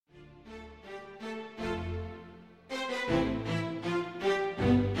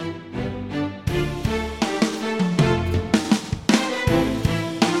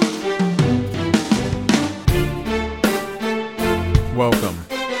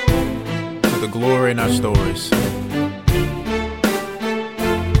the glory in our stories.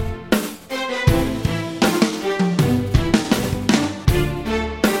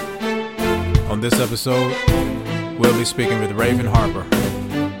 On this episode, we'll be speaking with Raven Harper.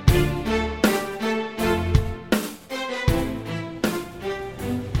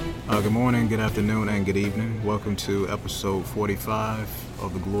 Good morning, good afternoon, and good evening. Welcome to episode 45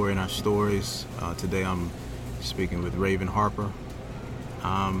 of The Glory in Our Stories. Today I'm speaking with Raven Harper.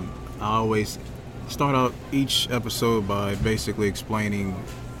 I always start out each episode by basically explaining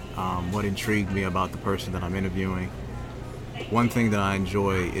what intrigued me about the person that I'm interviewing. One thing that I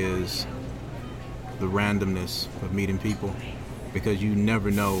enjoy is the randomness of meeting people, because you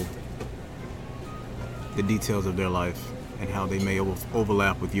never know the details of their life and how they may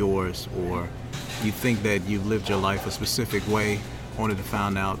overlap with yours, or you think that you've lived your life a specific way, only to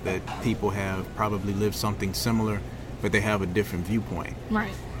find out that people have probably lived something similar, but they have a different viewpoint.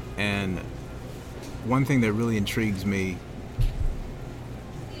 Right. And one thing that really intrigues me,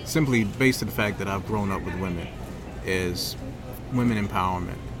 simply based on the fact that I've grown up with women, is women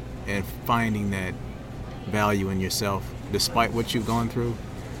empowerment and finding that value in yourself despite what you've gone through.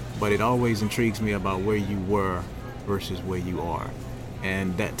 But it always intrigues me about where you were versus where you are,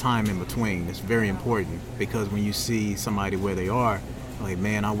 and that time in between is very important, because when you see somebody where they are, like,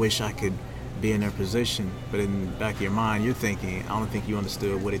 man, I wish I could be in their position, but in the back of your mind you're thinking, I don't think you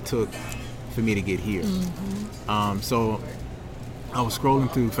understood what it took for me to get here. So I was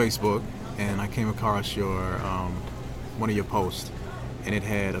scrolling through Facebook and I came across your one of your posts, and it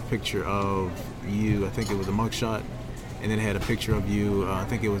had a picture of you. I think it was a mugshot, and then it had a picture of you, I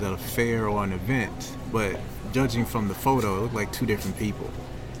think it was at a fair or an event, but judging from the photo, it looked like two different people.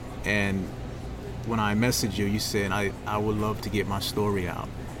 And when I messaged you, you said, I would love to get my story out.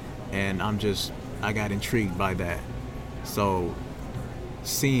 And I got intrigued by that. So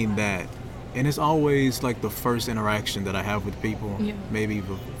seeing that, and it's always like the first interaction that I have with people, maybe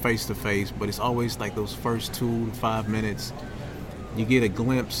face to face, but it's always like those first 2 to 5 minutes, you get a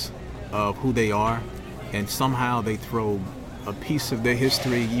glimpse of who they are, and somehow they throw a piece of their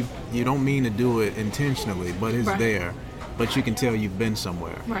history. You don't mean to do it intentionally, but it's there. But you can tell you've been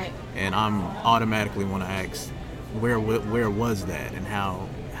somewhere. Right. And I'm automatically want to ask, where was that, and how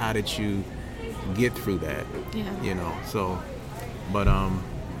did you get through that? Yeah. You know. So, but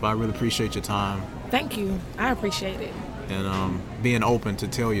I really appreciate your time. Thank you. I appreciate it. And being open to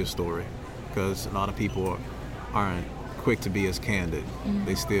tell your story, because a lot of people aren't quick to be as candid.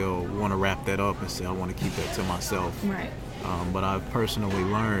 They still want to wrap that up and say, I want to keep that to myself. Right. But I've personally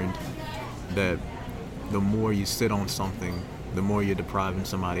learned that the more you sit on something, the more you're depriving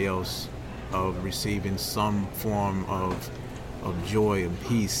somebody else of receiving some form of joy and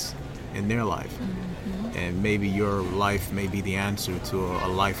peace in their life. And maybe your life may be the answer to a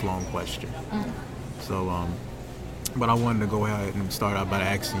lifelong question. So, but I wanted to go ahead and start out by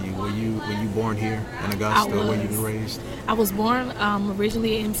asking you, were you born here in Augusta, or were you raised? I was born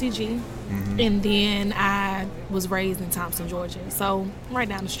originally at MCG, and then I was raised in Thompson, Georgia, so right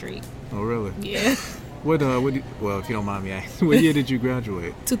down the street. Oh, really? Yeah. Well, if you don't mind me asking, what year did you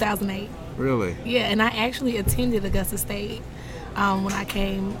graduate? 2008. Really? Yeah, and I actually attended Augusta State when I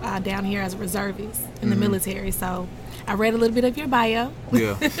came down here as a reservist in the military, so I read a little bit of your bio.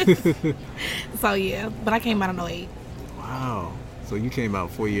 Yeah. So, yeah, but I came out in 2008. Wow. So you came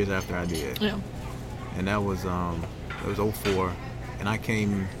out 4 years after I did. Yeah. And that was 2004, and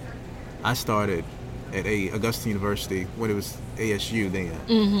I started at Augusta University, when it was ASU then,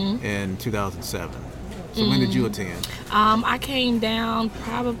 in 2007. So when did you attend? I came down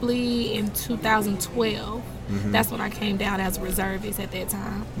probably in 2012. That's when I came down as a reservist at that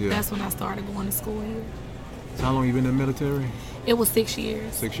time. Yeah. That's when I started going to school here. So how long you been in the military? It was 6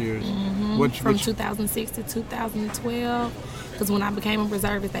 years. 6 years? From 2006 to 2012, because when I became a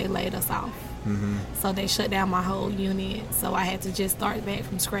reservist, they laid us off. So they shut down my whole unit, so I had to just start back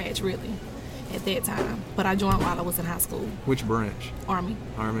from scratch, really, at that time. But I joined while I was in high school. Which branch? Army.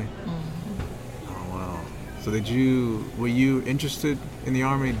 Army? Oh, wow. So were you interested in the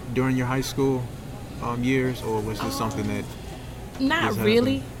Army during your high school years, or was this something that Not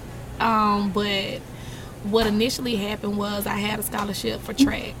really, but what initially happened was I had a scholarship for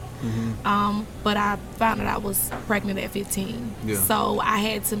track, but I found out I was pregnant at 15. Yeah. So I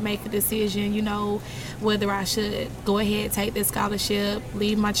had to make a decision, whether I should go ahead, take this scholarship,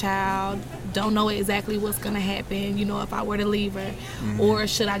 leave my child, don't know exactly what's going to happen, if I were to leave her, or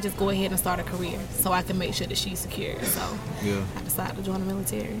should I just go ahead and start a career so I can make sure that she's secure. So I decided to join the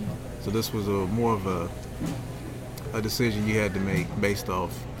military. So this was more of a a decision you had to make based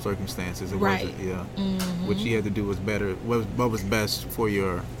off circumstances. It Right. wasn't, what you had to do was better. What was best for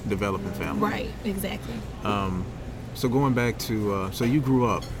your developing family. Right, exactly. So going back to, so you grew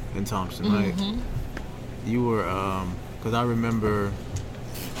up in Thompson, right? You were, because I remember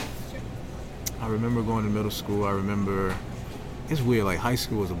going to middle school. I remember, it's weird, like high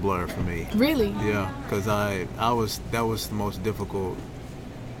school was a blur for me. Really? Yeah, because that was the most difficult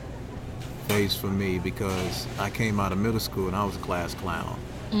phase for me because I came out of middle school and I was a class clown.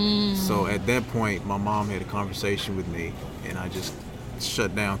 So at that point, my mom had a conversation with me and I just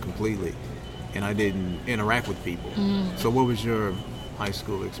shut down completely and I didn't interact with people. So what was your high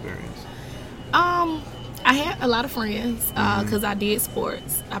school experience? I had a lot of friends because I did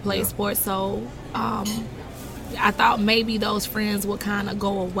sports. I played sports, so I thought maybe those friends would kind of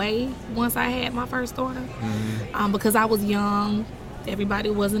go away once I had my first daughter because I was young. Everybody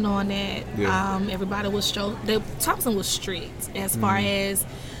wasn't on that. Everybody was Thompson was strict as far as,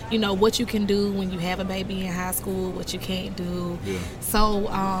 you know, what you can do when you have a baby in high school, what you can't do. So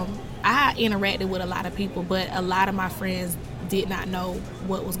I interacted with a lot of people, but a lot of my friends did not know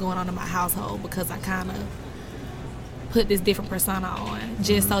what was going on in my household because I kind of put this different persona on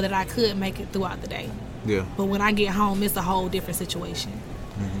just so that I could make it throughout the day. But when I get home, it's a whole different situation.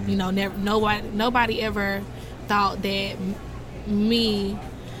 You know, nobody ever thought that me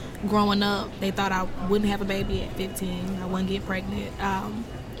growing up, they thought I wouldn't have a baby at 15. I wouldn't get pregnant.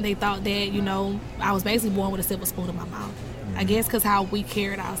 They thought that, you know, I was basically born with a silver spoon in my mouth. I guess because how we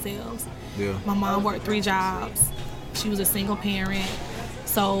carried ourselves. My mom worked 3 jobs. She was a single parent.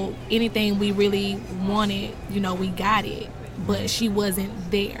 So anything we really wanted, you know, we got it. But she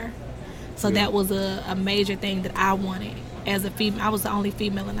wasn't there. So that was a major thing that I wanted. As a female, I was the only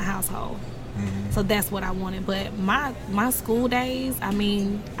female in the household. So that's what I wanted. But my school days, I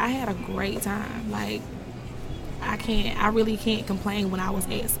mean, I had a great time. Like, I really can't complain when I was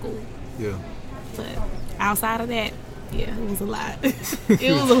at school. But outside of that, it was a lot.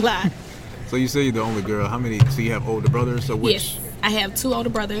 It was a lot. So you say you're the only girl. How many? So you have older brothers? Or which? Yes, I have 2 older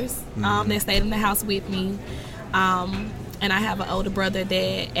brothers that stayed in the house with me. And I have an older brother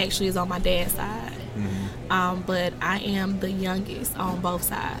that actually is on my dad's side. But I am the youngest on both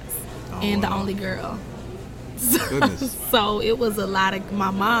sides. And the only girl. So it was a lot of, my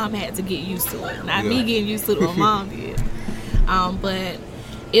mom had to get used to it. Not me getting used to it, my mom did. But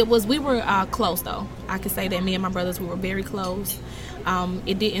we were close though. I could say that me and my brothers, we were very close.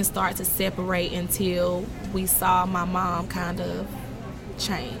 It didn't start to separate until we saw my mom kind of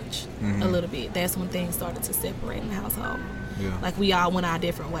change a little bit. That's when things started to separate in the household. Like we all went our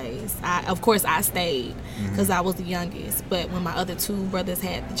different ways. Of course I stayed because I was the youngest, but when my other 2 brothers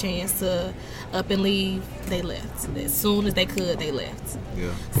had the chance to up and leave, they left. As soon as they could, they left.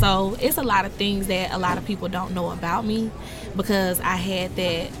 So it's a lot of things that a lot of people don't know about me because I had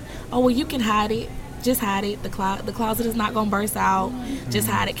that, oh well, you can hide it, just hide it. The closet is not gonna burst out. Just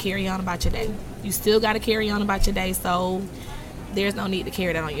hide it, carry on about your day. You still got to carry on about your day, so there's no need to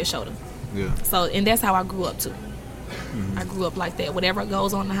carry that on your shoulder. So, and that's how I grew up too. I grew up like that. Whatever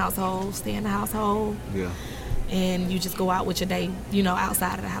goes on in the household, stay in the household. And you just go out with your day, you know,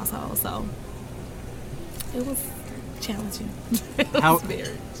 outside of the household. So it was challenging.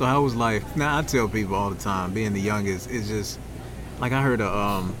 So how was life? Now I tell people all the time, being the youngest is just like, I heard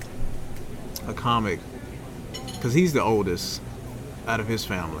a comic, because he's the oldest out of his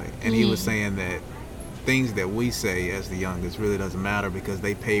family, and he was saying that things that we say as the youngest really doesn't matter because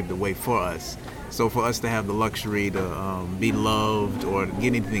they paved the way for us. So for us to have the luxury to be loved or get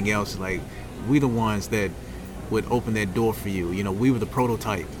anything else, like, we the ones that would open that door for you. You know, we were the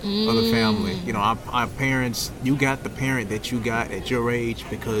prototype of the family. You know, our parents, you got the parent that you got at your age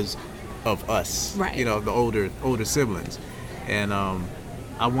because of us. You know, the older siblings. And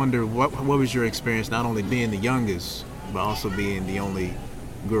I wonder what was your experience, not only being the youngest, but also being the only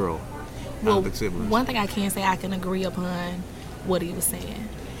girl out of the siblings? One thing I can say, I can agree upon what he was saying.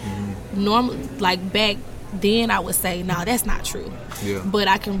 Normally, like back then, I would say, no, that's not true. But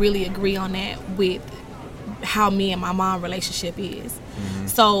I can really agree on that with how me and my mom relationship is.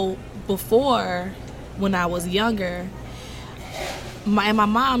 So before, when I was younger, my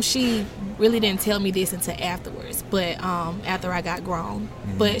mom, she really didn't tell me this until afterwards, but after I got grown.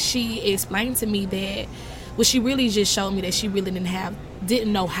 But she explained to me that, well, she really just showed me that she really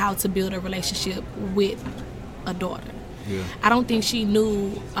didn't know how to build a relationship with a daughter. I don't think she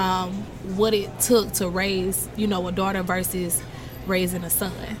knew what it took to raise, you know, a daughter versus raising a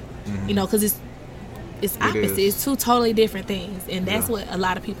son. You know, because it's opposite. It's 2 totally different things, and that's what a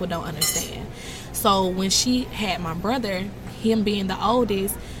lot of people don't understand. So when she had my brother, him being the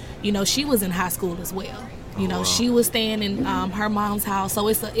oldest, you know, she was in high school as well. You know, wow. she was staying in her mom's house, so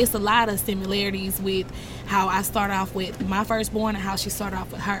it's a lot of similarities with how I start off with my firstborn and how she started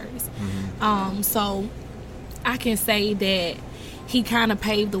off with hers. So I can say that he kind of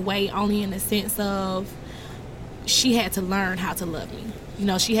paved the way only in the sense of she had to learn how to love me. You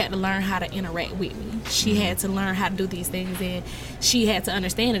know, she had to learn how to interact with me. She had to learn how to do these things, and she had to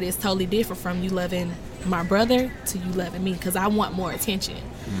understand that it's totally different from you loving my brother to you loving me, because I want more attention.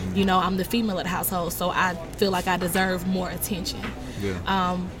 You know, I'm the female of the household, so I feel like I deserve more attention.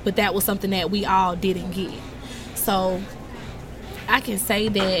 Yeah. But that was something that we all didn't get. So I can say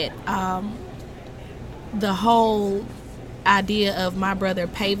that the whole idea of my brother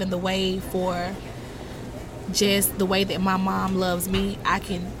paving the way for just the way that my mom loves me, I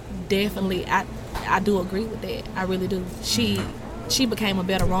can definitely, I do agree with that. I really do. She became a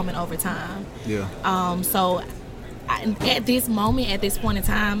better woman over time. Yeah. So at this moment, at this point in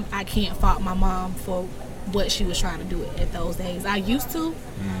time, I can't fault my mom for what she was trying to do at those days. I used to,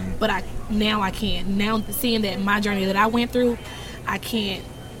 but now I can't. Now seeing that my journey that I went through, I can't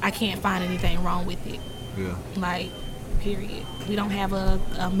find anything wrong with it. Yeah. Like, period. We don't have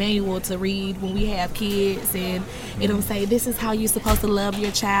a manual to read when we have kids, and it don't say this is how you're supposed to love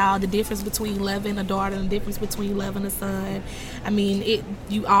your child, the difference between loving a daughter and the difference between loving a son. I mean,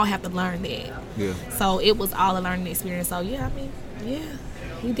 you all have to learn that. Yeah. So it was all a learning experience. So yeah, I mean, yeah,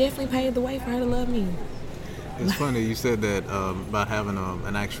 he definitely paved the way for her to love me. It's funny you said that about having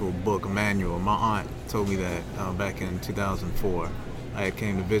an actual book, a manual. My aunt told me that back in 2004. I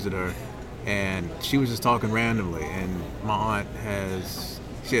came to visit her, and she was just talking randomly. And my aunt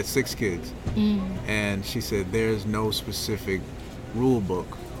she had 6 kids, and she said there's no specific rule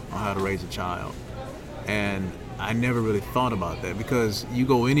book on how to raise a child. And I never really thought about that, because you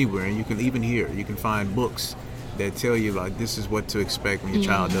go anywhere and you can find books that tell you like this is what to expect when your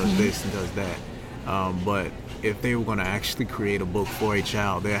child does this and does that. But if they were going to actually create a book for a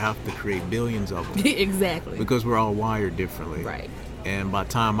child, they have to create billions of them. Exactly. Because we're all wired differently. Right. And by the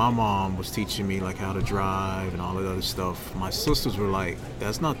time my mom was teaching me like how to drive and all that other stuff, my sisters were like,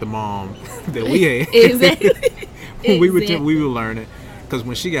 "That's not the mom that we had." Exactly. When we were learning. Because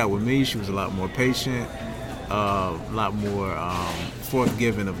when she got with me, she was a lot more patient, a lot more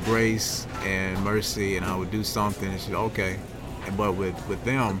forgiving of grace and mercy. And I would do something, and she'd okay. But with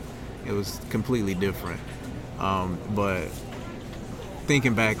them, it was completely different. But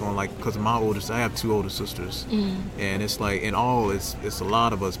thinking back on, like, because I have 2 older sisters, and it's like in all it's a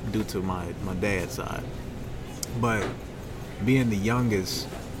lot of us due to my dad's side. But being the youngest,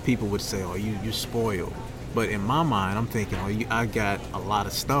 people would say, "Oh, you're spoiled." But in my mind, I'm thinking, "Oh, I got a lot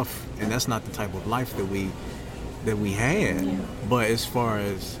of stuff," and that's not the type of life that we had. Yeah. But as far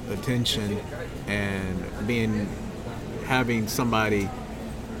as attention and having somebody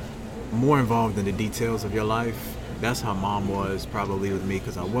more involved in the details of your life, that's how mom was probably with me,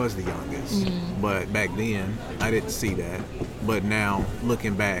 because I was the youngest. But back then, I didn't see that. But now,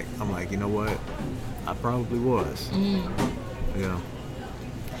 looking back, I'm like, you know what? I probably was. Yeah.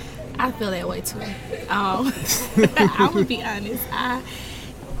 I feel that way too. I'm gonna be honest.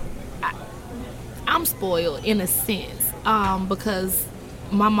 I'm spoiled in a sense, because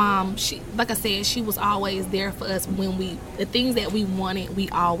my mom, she, like I said, she was always there for us when the things that we wanted, we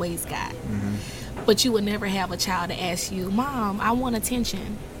always got. But you would never have a child that asks you, "Mom, I want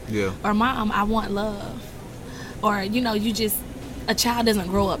attention." Yeah. Or, "Mom, I want love." Or, a child doesn't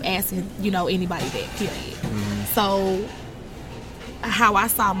grow up asking, anybody that, period. So how I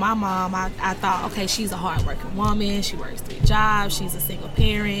saw my mom, I thought, okay, she's a hardworking woman. She works 3 jobs. She's a single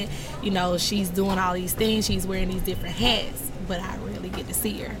parent. She's doing all these things. She's wearing these different hats, but I rarely get to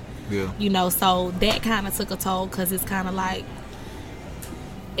see her. Yeah. So that kind of took a toll, because it's kind of like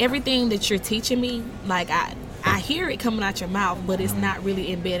everything that you're teaching me, like I hear it coming out your mouth, but it's not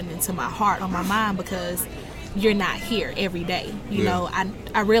really embedded into my heart or my mind, because you're not here every day.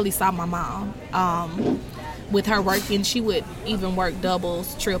 I rarely saw my mom. With her working, she would even work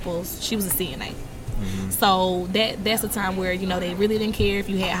doubles, triples. She was a CNA. So that's a time where, they really didn't care if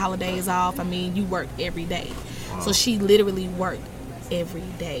you had holidays off. I mean, you worked every day. Wow. So she literally worked every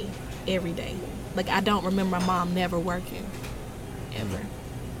day. Like, I don't remember my mom never working, ever.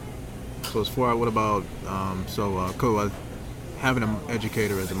 So as far, what about, cool, having an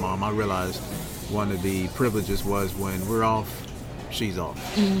educator as a mom, I realized one of the privileges was when we're off, she's off.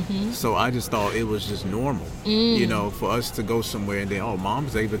 So I just thought it was just normal, for us to go somewhere and then,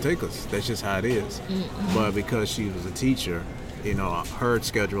 mom's able to take us. That's just how it is. But because she was a teacher, her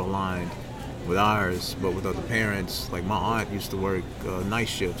schedule aligned with ours, but with other parents, like my aunt used to work night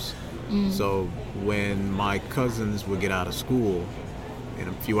shifts. So when my cousins would get out of school, in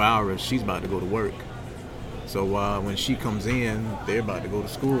a few hours, she's about to go to work. So when she comes in, they're about to go to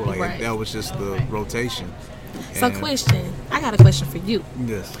school. Like Right. that was just the rotation. So, And- question. I got a question for you.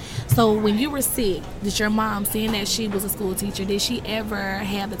 Yes. So, when you were sick, did your mom, seeing that she was a school teacher, did she ever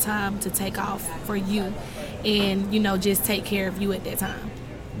have the time to take off for you and, just take care of you at that time?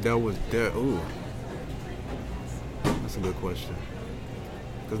 Ooh, that's a good question.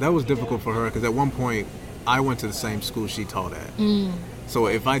 Because that was difficult for her. Because at one point, I went to the same school she taught at. So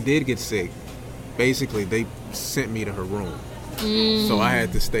if I did get sick, basically they sent me to her room. So I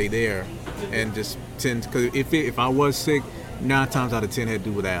had to stay there and just tend. Because if I was sick, 9 times out of 10 had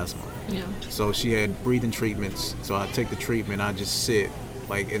to do with asthma. Yeah. So she had breathing treatments. So I take the treatment. I just sit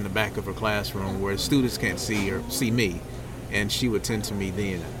like in the back of her classroom where students can't see me, and she would tend to me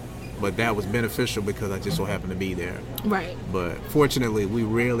then. But that was beneficial because I just so happened to be there. Right. But fortunately, we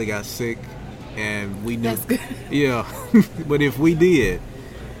rarely got sick, and we knew. That's good. Yeah, but if we did,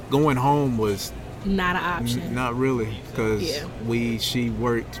 going home was Not an option. not really because Yeah. she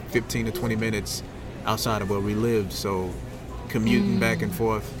worked 15 to 20 minutes outside of where we lived, so commuting back and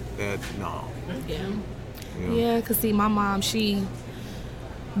forth. No. Yeah. Yeah. Yeah, because see, my mom,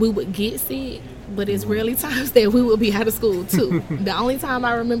 we would get sick, but it's rarely times that we would be out of school, too. The only time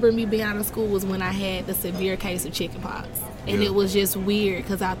I remember me being out of school was when I had the severe case of chickenpox. And Yeah. it was just weird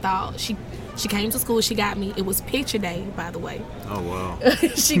because I thought she came to school, she got me. It was picture day, by the way. Oh wow.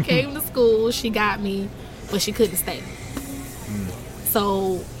 She came to school, she got me, but she couldn't stay.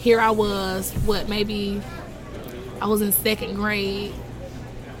 So here I was, maybe I was in 2nd grade.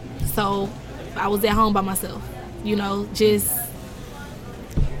 So I was at home by myself, just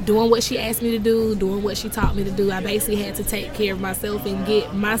doing what she asked me to do, doing what she taught me to do. I basically had to take care of myself and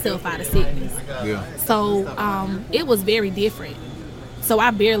get myself out of sickness. Yeah. So it was very different. So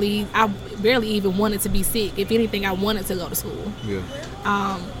I barely even wanted to be sick. If anything, I wanted to go to school. Yeah.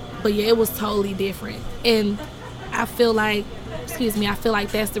 But yeah, it was totally different. And I feel like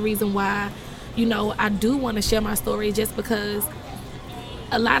that's the reason why, I do want to share my story, just because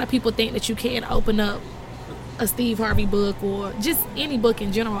a lot of people think that you can't open up a Steve Harvey book or just any book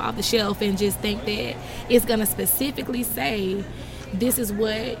in general off the shelf and just think that it's going to specifically say this is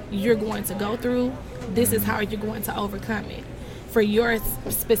what you're going to go through, this is how you're going to overcome it for your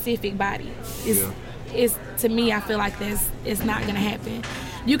specific body. It's to me, I feel like it's not going to happen.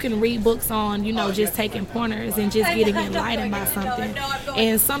 You can read books on, just taking pointers and just getting enlightened by something.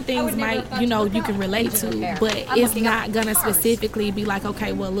 And some things might, you can relate to, but it's not going to specifically be like,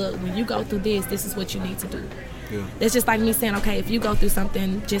 okay, well, look, when you go through this is what you need to do. Yeah. It's just like me saying, okay, if you go through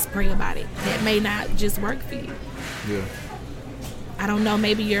something, just pray about it. That may not just work for you. Yeah. I don't know,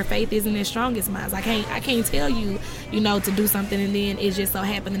 maybe your faith isn't as strong as mine. I can't tell you, to do something and then it just so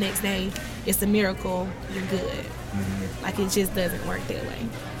happened the next day, it's a miracle, you're good. Like, it just doesn't work that way.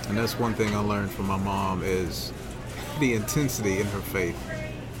 And that's one thing I learned from my mom is the intensity in her faith.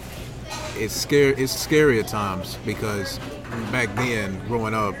 It's scary at times because back then,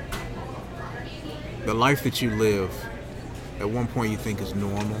 growing up, the life that you live, at one point you think is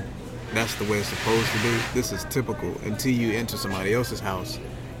normal. That's the way it's supposed to be. This is typical until you enter somebody else's house.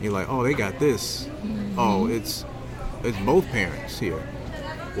 You're like, oh, they got this. Oh, it's both parents here.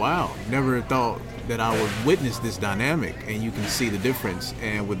 Wow, never thought that I would witness this dynamic, and you can see the difference.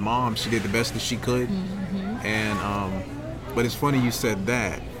 And with mom, she did the best that she could. And but it's funny you said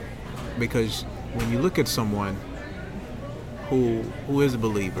that, because when you look at someone who is a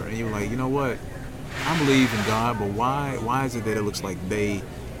believer, and you're like, you know what, I believe in God, but why is it that it looks like they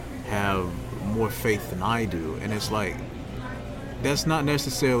have more faith than I do? And it's like, that's not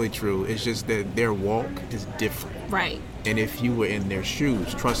necessarily true. It's just that their walk is different. Right. And if you were in their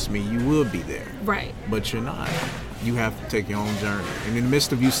shoes, trust me, you will be there. Right. But you're not. You have to take your own journey. And in the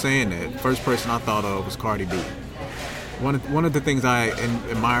midst of you saying that, first person I thought of was Cardi B. One of the things I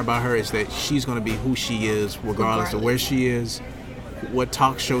admire about her is that she's going to be who she is, regardless of where she is, what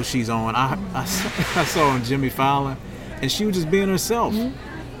talk show she's on. I saw on Jimmy Fallon, and she was just being herself.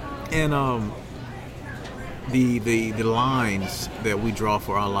 And the lines that we draw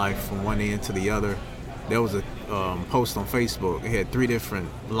for our life from one end to the other. There was a post on Facebook. It had 3 different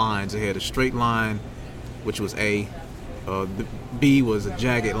lines. It had a straight line, which was A. The B was a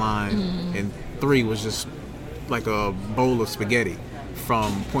jagged line, and 3 was just like a bowl of spaghetti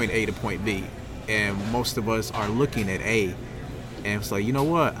from point A to point B. And most of us are looking at A, and it's like, you know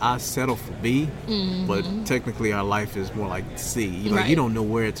what? I settle for B, but technically our life is more like C. You don't know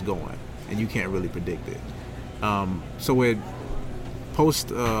where it's going, and you can't really predict it. So at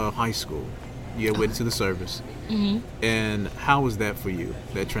post high school, you went into the service. And how was that for you,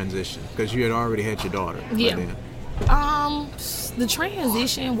 that transition? Because you had already had your daughter. Yeah. By then. The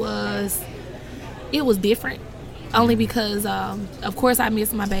transition was, it was different. Only because, of course, I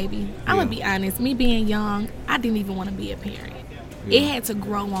miss my baby. I'm going to be honest. Me being young, I didn't even want to be a parent. Yeah. It had to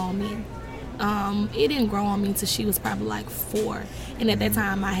grow on me. It didn't grow on me until she was probably like 4. And at that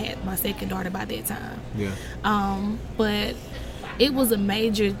time, I had my second daughter by that time. Yeah. But it was a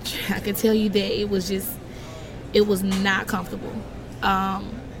major, I can tell you that it was not comfortable.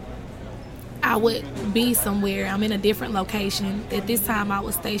 I would be somewhere. I'm in a different location. At this time, I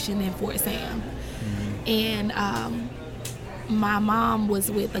was stationed in Fort Sam. And my mom was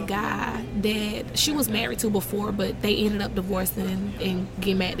with a guy that she was married to before, but they ended up divorcing and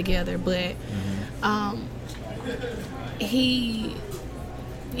getting back together. But he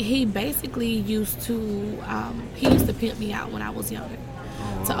basically used to pimp me out when I was younger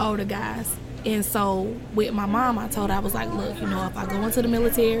to older guys. And so with my mom, I told her, I was like, look, if I go into the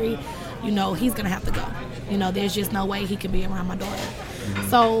military, he's gonna have to go. There's just no way he can be around my daughter.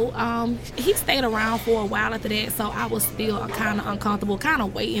 So he stayed around for a while after that, so I was still kind of uncomfortable, kind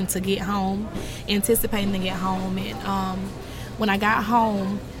of waiting to get home, anticipating to get home. And when I got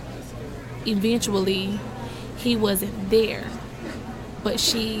home, eventually he wasn't there, but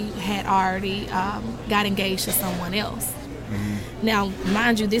she had already got engaged to someone else. Now,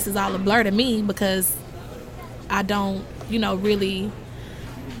 mind you, this is all a blur to me because I don't, really,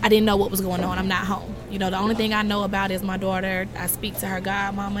 I didn't know what was going on. I'm not home. The only thing I know about is my daughter. I speak to her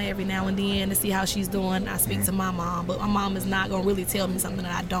godmama every now and then to see how she's doing. I speak to my mom, but my mom is not going to really tell me something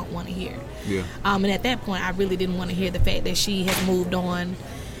that I don't want to hear. Yeah. And at that point, I really didn't want to hear the fact that she had moved on,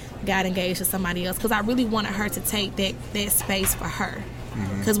 got engaged to somebody else, because I really wanted her to take that space for her,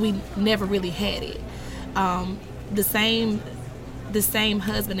 because we never really had it. The same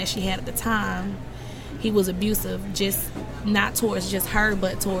husband that she had at the time, he was abusive, just not towards just her,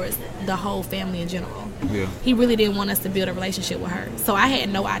 but towards the whole family in general. Yeah. He really didn't want us to build a relationship with her. So I had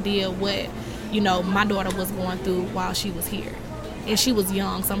no idea what, my daughter was going through while she was here. And she was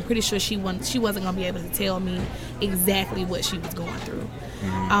young, so I'm pretty sure she wasn't going to be able to tell me exactly what she was going through.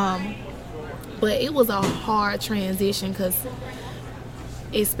 But it was a hard transition, because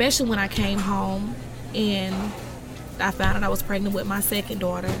especially when I came home and I found out I was pregnant with my second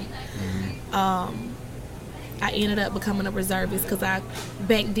daughter, I ended up becoming a reservist, because back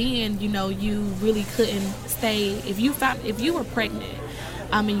then, you really couldn't stay if you were pregnant,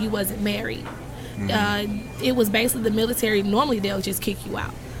 and you wasn't married. It was basically the military. Normally they'll just kick you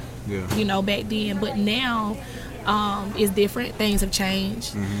out. Yeah. Back then, but now it's different. Things have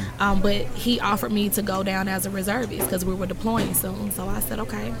changed. But he offered me to go down as a reservist because we were deploying soon. So I said,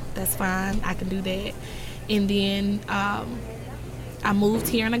 okay, that's fine. I can do that. And then I moved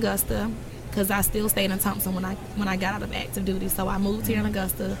here in Augusta, because I still stayed in Thompson when I got out of active duty. So I moved here in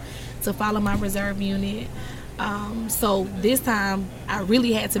Augusta to follow my reserve unit. So this time I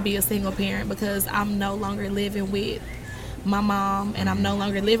really had to be a single parent, because I'm no longer living with my mom, and I'm no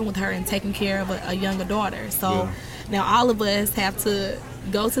longer living with her and taking care of a younger daughter. So now all of us have to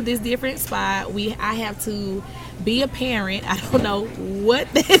go to this different spot. I have to be a parent. I don't know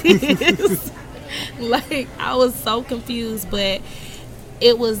what that is. Like, I was so confused, but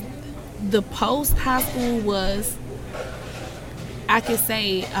it was, the post high school was, I could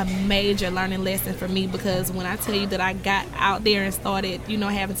say, a major learning lesson for me, because when I tell you that I got out there and started,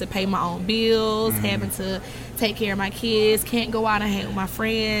 having to pay my own bills, having to take care of my kids, can't go out and hang with my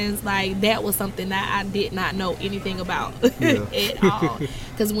friends, like, that was something that I did not know anything about at all.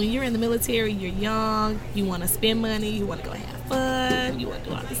 Because when you're in the military, you're young, you want to spend money, you want to go have fun, you want to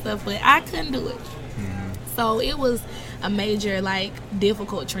do all this stuff, but I couldn't do it. So it was a major,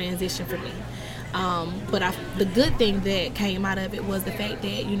 difficult transition for me. But the good thing that came out of it was the fact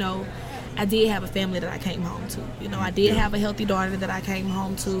that, I did have a family that I came home to. I did have a healthy daughter that I came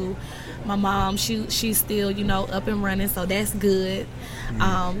home to. My mom, she's still, up and running, so that's good.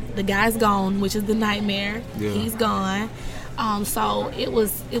 The guy's gone, which is the nightmare. Yeah. He's gone. So it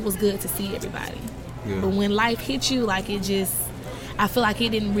was good to see everybody. Yeah. But when life hits you, I feel like it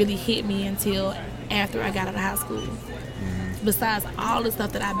didn't really hit me until after I got out of high school. Besides all the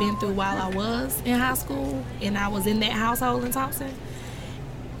stuff that I've been through while I was in high school and I was in that household in Thompson,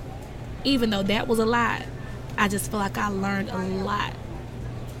 even though that was a lot, I just feel like I learned a lot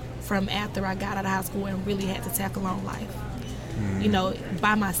from after I got out of high school and really had to tackle on life,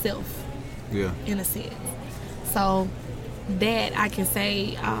 by myself, in a sense. So that I can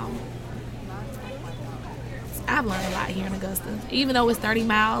say, I've learned a lot here in Augusta. Even though it's 30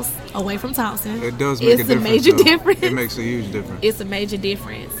 miles away from Thompson, it does make a difference. It's a major difference. It makes a huge difference. It's a major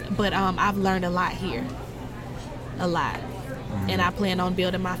difference. But I've learned a lot here. A lot. And I plan on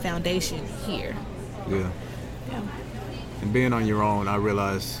building my foundation here. Yeah. And being on your own, I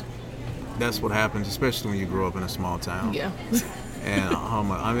realized that's what happens, especially when you grow up in a small town. Yeah. And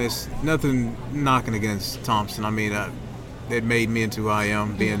I mean, it's nothing knocking against Thompson. I mean, it made me into who I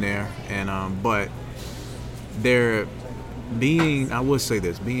am being there. And but I would say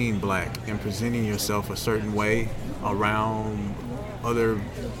this, being black and presenting yourself a certain way around other,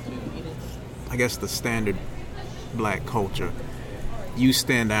 I guess, the standard black culture, you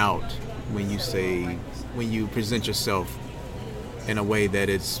stand out when you present yourself in a way that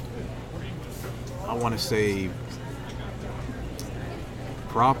it's, I want to say,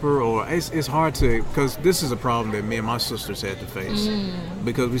 proper, or it's hard to, because this is a problem that me and my sisters had to face,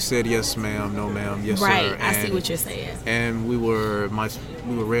 because we said yes ma'am, no ma'am, yes right, sir. I see what you're saying. And we were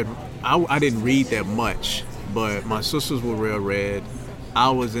read. I didn't read that much, but my sisters were real read. I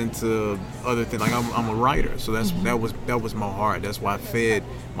was into other things, like I'm a writer, so that was my heart. That's why I fed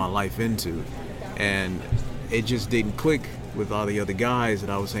my life into, and it just didn't click with all the other guys that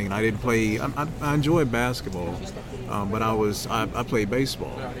I was hanging. I didn't play. I enjoyed basketball, but I played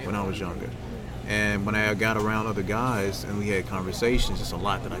baseball when I was younger, and when I got around other guys and we had conversations, there's a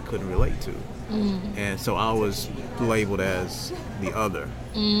lot that I couldn't relate to, and so I was labeled as the other.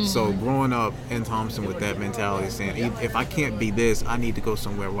 So growing up in Thompson with that mentality, saying if I can't be this, I need to go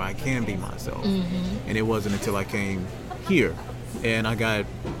somewhere where I can be myself. And it wasn't until I came here and I got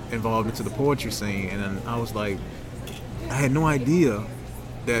involved into the poetry scene, and then I was like, I had no idea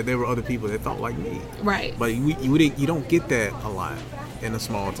that there were other people that thought like me. Right. But you don't get that a lot in a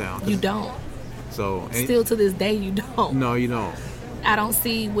small town. You don't. So still to this day, you don't. No, you don't. I don't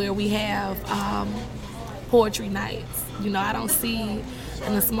see where we have poetry nights. I don't see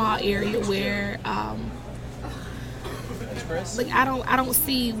in a small area where I don't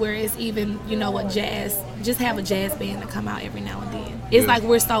see where it's even just have a jazz band to come out every now and then. It's like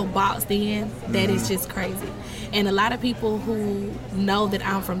we're so boxed in that it's just crazy. And a lot of people who know that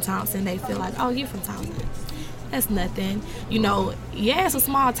I'm from Thompson, they feel like, oh, you're from Thompson. That's nothing. Yeah, it's a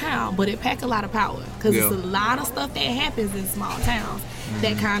small town, but it packs a lot of power, because it's a lot of stuff that happens in small towns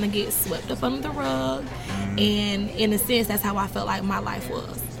that kind of gets swept up under the rug. And in a sense, that's how I felt like my life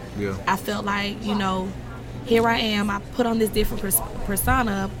was. Yeah. I felt like, here I am, I put on this different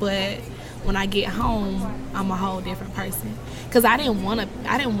persona, but when I get home, I'm a whole different person. Because I didn't want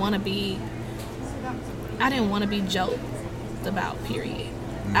to be joked about, period.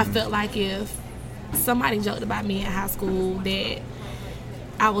 I felt like if somebody joked about me in high school, that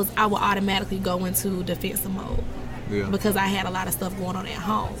I would automatically go into defensive mode, because I had a lot of stuff going on at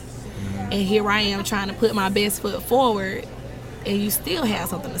home. And here I am trying to put my best foot forward, and you still have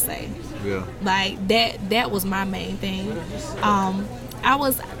something to say. Yeah. Like that was my main thing.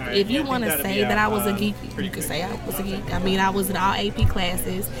 If you want to say that I was a geek, you could say I was a geek. I mean, I was in all AP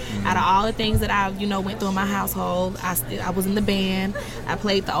classes. Out of all the things that I, went through in my household, I was in the band. I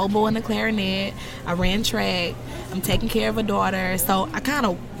played the oboe and the clarinet. I ran track. I'm taking care of a daughter. So I kind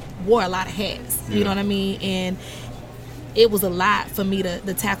of wore a lot of hats. You know what I mean? And it was a lot for me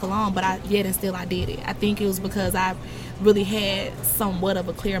to tackle on, but yet and still I did it. I think it was because I really had somewhat of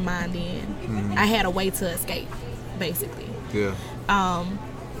a clear mind then. I had a way to escape, basically. Yeah.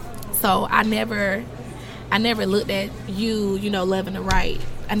 So I never looked at you, loving to write.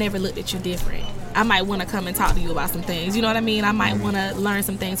 I never looked at you different. I might want to come and talk to you about some things. You know what I mean? I might want to learn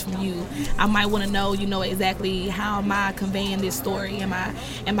some things from you. I might want to know, exactly how am I conveying this story? Am I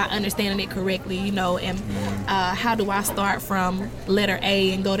understanding it correctly? And how do I start from letter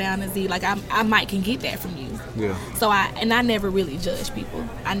A and go down to Z? Like I might can get that from you. Yeah. So I never really judged people.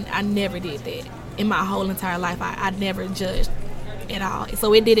 I never did that in my whole entire life. I never judged at all.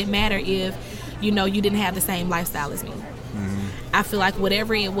 So it didn't matter if you didn't have the same lifestyle as me. I feel like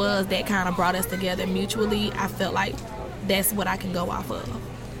whatever it was that kind of brought us together mutually, I felt like that's what I can go off of.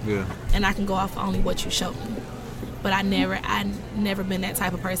 Yeah. And I can go off only what you showed me. But I never been that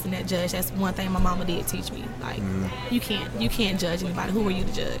type of person that judged. That's one thing my mama did teach me. Like you can't judge anybody. Who are you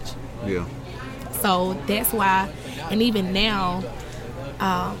to judge? Yeah. So that's why, and even now,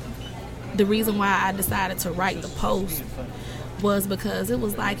 the reason why I decided to write the post was because it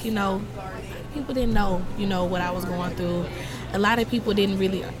was like, people didn't know, what I was going through. A lot of people didn't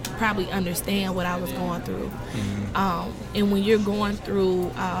really probably understand what I was going through. And when you're going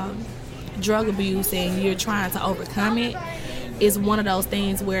through drug abuse and you're trying to overcome it, it's one of those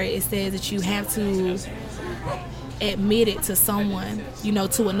things where it says that you have to admit it to someone,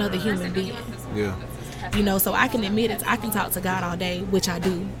 to another human being. Yeah. So I can admit it. I can talk to God all day, which I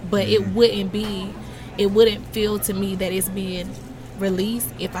do, but it wouldn't feel to me that it's being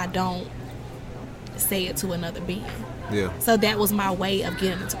released if I don't say it to another being. Yeah. So that was my way of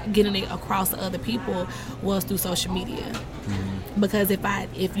getting it across to other people, was through social media. Because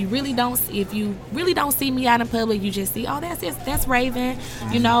if you really don't see me out in public, you just see, oh, that's Raven.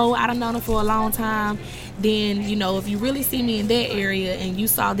 You know, I done known her for a long time. Then, you know, if you really see me in that area and you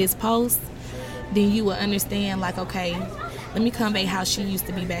saw this post, then you will understand, like, okay, let me convey how she used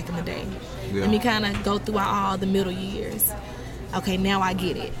to be back in the day. Yeah. Let me kind of go through all the middle years. Okay, now I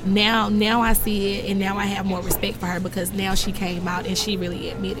get it. Now I see it, and now I have more respect for her because now she came out and she really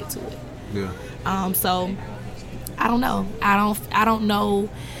admitted to it. Yeah. So I don't know. I don't know.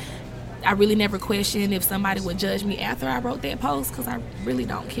 I really never questioned if somebody would judge me after I wrote that post because I really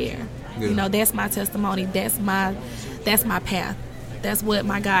don't care. Yeah. You know, that's my testimony. That's my path. That's what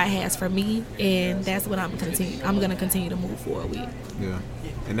my God has for me, and that's what I'm going to continue to move forward with. Yeah,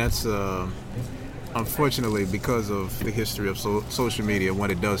 and that's unfortunately because of the history of social media, what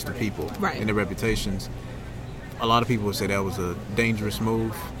it does to people and their reputations. A lot of people would say that was a dangerous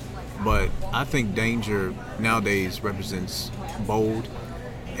move, but I think danger nowadays represents bold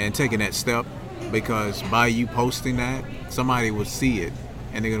and taking that step, because by you posting that, somebody will see it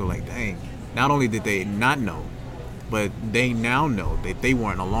and they're gonna like, dang, not only did they not know, but they now know that they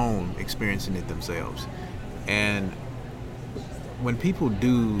weren't alone experiencing it themselves. And when people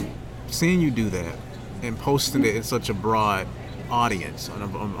seeing you do that and posting it in such a broad audience, on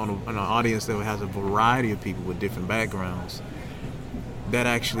an audience that has a variety of people with different backgrounds, that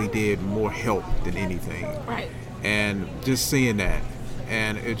actually did more help than anything. Right. And just seeing that,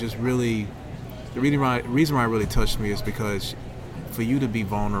 and it just really, the reason why it really touched me is because for you to be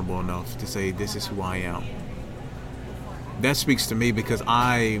vulnerable enough to say, this is who I am, that speaks to me, because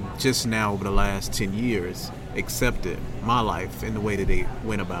I just now, over the last 10 years, accepted my life in the way that it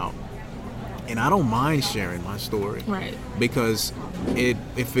went about. And I don't mind sharing my story. Right. Because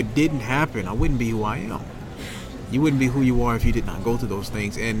if it didn't happen, I wouldn't be who I am. You wouldn't be who you are if you did not go through those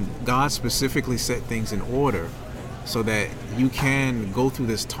things. And God specifically set things in order so that you can go through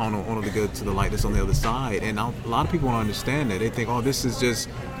this tunnel only to go to the light that's on the other side. And a lot of people don't understand that. They think, oh, this is just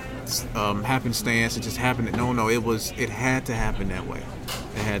happenstance. It just happened. No, it had to happen that way.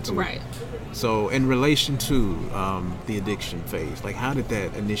 It had to. Right. So in relation to the addiction phase, like, how did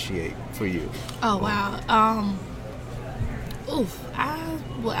that initiate for you? Oh, wow.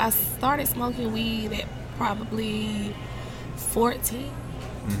 I started smoking weed at probably 14.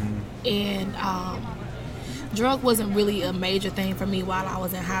 Mm-hmm. And drug wasn't really a major thing for me while I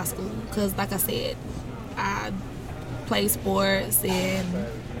was in high school, because, like I said, I played sports and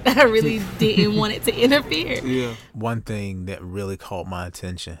I really didn't want it to interfere. Yeah. One thing that really caught my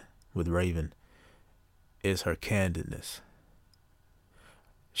attention with Raven is her candidness.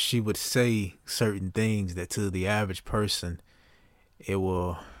 She would say certain things that to the average person, it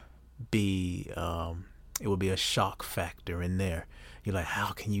will be a shock factor in there. You're like,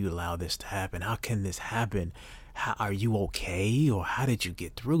 how can you allow this to happen? How can this happen? Are you okay? Or how did you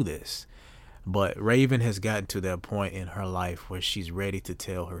get through this? But Raven has gotten to that point in her life where she's ready to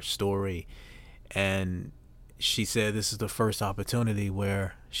tell her story. And she said this is the first opportunity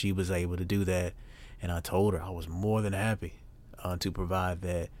where she was able to do that. And I told her I was more than happy to provide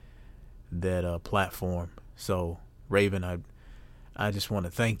that platform. So, Raven, I just want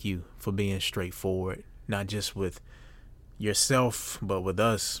to thank you for being straightforward, not just with yourself, but with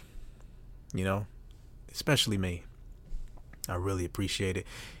us, you know, especially me. I really appreciate it.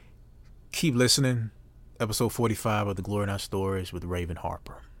 Keep listening. Episode 45 of The Glory in Our Stories with Raven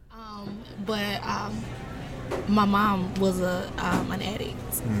Harper. But my mom was an addict.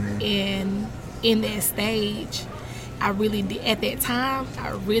 Mm-hmm. And in that stage, at that time, I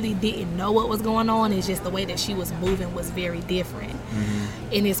really didn't know what was going on. It's just the way that she was moving was very different.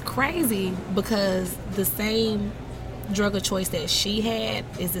 Mm-hmm. And it's crazy because the same drug of choice that she had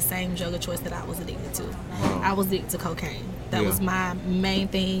is the same drug of choice that I was addicted to. Wow. I was addicted to cocaine. That was my main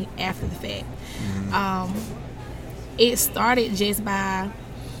thing after the fact. Mm-hmm. It started just by,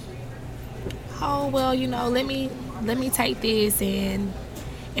 oh, well, you know, let me take this and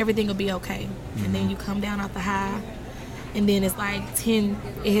everything will be okay. Mm-hmm. And then you come down off the high, and then it's like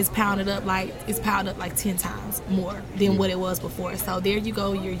it has piled up like 10 times more than what it was before. So there you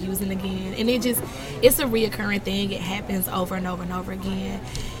go, you're using again. And it's a reoccurring thing. It happens over and over and over again.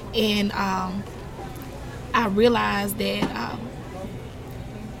 And I realized that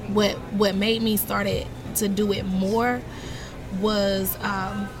what made me started to do it more was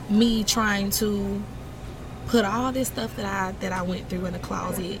me trying to put all this stuff that I went through in the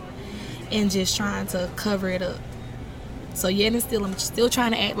closet and just trying to cover it up. So I'm still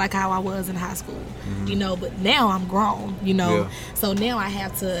trying to act like how I was in high school, mm-hmm. you know, but now I'm grown, you know. Yeah. So now I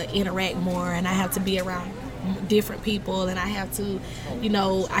have to interact more and I have to be around different people, and I have to,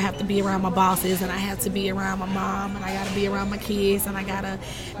 I have to be around my bosses, and I have to be around my mom, and I got to be around my kids, and I got to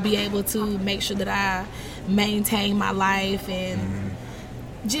be able to make sure that I maintain my life, and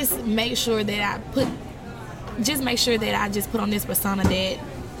just make sure that I just put on this persona that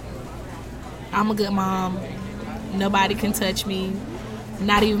I'm a good mom. Nobody can touch me.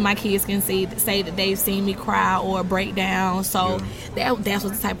 Not even my kids can say that they've seen me cry or break down. So that was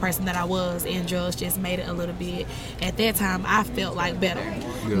the type of person that I was, and drugs just made it a little bit. At that time, I felt like better,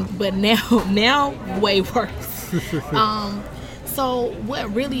 but now way worse. So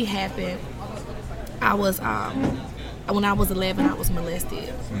what really happened? I was when I was 11, I was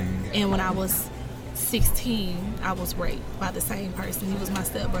molested, and when I was 16, I was raped by the same person. He was my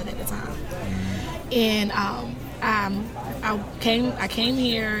stepbrother at the time, and I came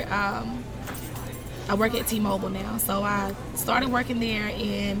here. I work at T-Mobile now, so I started working there,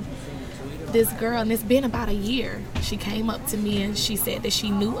 and this girl, and it's been about a year, she came up to me and she said that she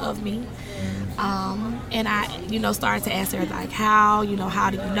knew of me, and I, started to ask her like, how do you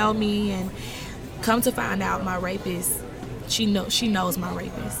know me? And come to find out, my rapist, she knows my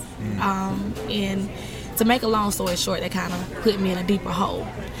rapist, and to make a long story short, that kind of put me in a deeper hole.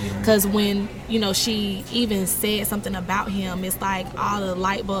 Because when, she even said something about him, it's like all the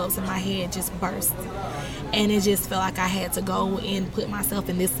light bulbs in my head just burst. And it just felt like I had to go and put myself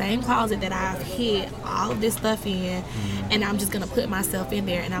in this same closet that I've hid all of this stuff in, and I'm just going to put myself in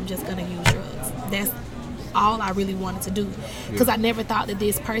there, and I'm just going to use drugs. That's all I really wanted to do. Because I never thought that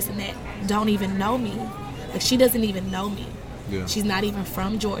this person that don't even know me, like she doesn't even know me. She's not even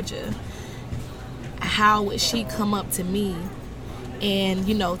from Georgia. How would she come up to me and,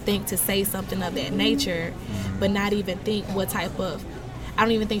 think to say something of that nature, but not even think what type of, I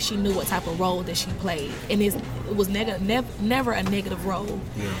don't even think she knew what type of role that she played. And it was never a negative role.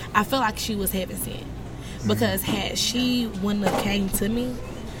 I feel like she was heaven sent. Because had she wouldn't have came to me,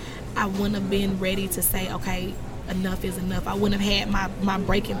 I wouldn't have been ready to say, okay, enough is enough. I wouldn't have had my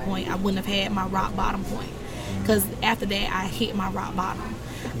breaking point. I wouldn't have had my rock bottom point. Because after that, I hit my rock bottom.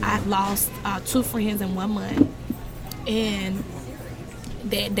 I lost 2 friends in 1 month, and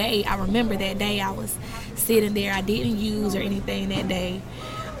that day, I remember that day I was sitting there. I didn't use or anything that day,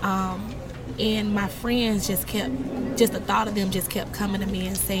 and my friends just the thought of them just kept coming to me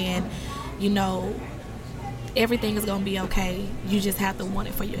and saying, everything is gonna be okay. You just have to want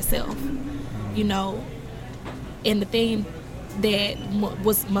it for yourself, And the thing that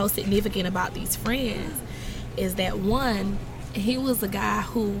was most significant about these friends is that, one, he was a guy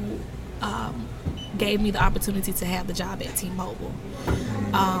who gave me the opportunity to have the job at T-Mobile.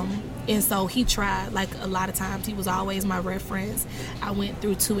 And so he tried, like a lot of times, he was always my reference. I went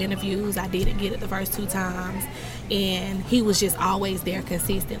through 2 interviews. I didn't get it the first 2 times. And he was just always there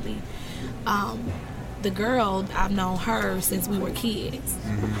consistently. The girl, I've known her since we were kids.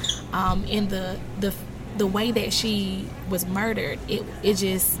 And the way that she was murdered, it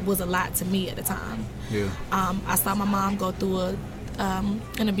just was a lot to me at the time. I saw my mom go through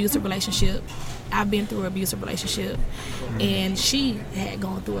an abusive relationship. I've been through an abusive relationship, and she had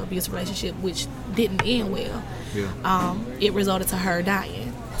gone through an abusive relationship, which didn't end well. It resulted to her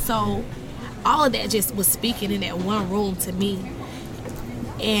dying. So all of that just was speaking in that one room to me.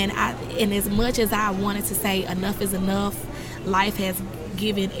 And as much as I wanted to say enough is enough, life has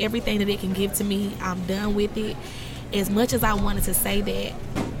given everything that it can give to me, I'm done with it. As much as I wanted to say that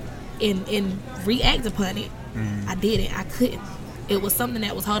and react upon it, I didn't. I couldn't. It was something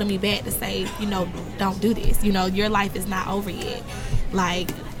that was holding me back to say, don't do this. Your life is not over yet.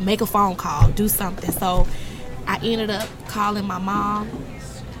 Like, make a phone call, do something. So I ended up calling my mom.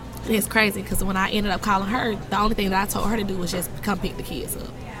 It's crazy because when I ended up calling her, the only thing that I told her to do was just come pick the kids up.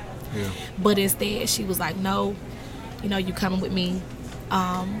 But instead, she was like, no, you coming with me.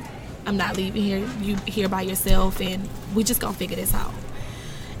 I'm not leaving here. You here by yourself, and we just gonna figure this out.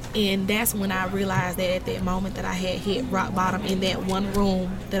 And that's when I realized that at that moment that I had hit rock bottom in that one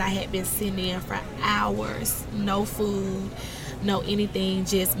room that I had been sitting in for hours. No food, no anything,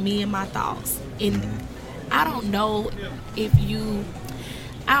 just me and my thoughts. And I don't know if you'll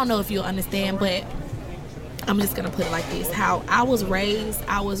understand, but I'm just gonna put it like this. How I was raised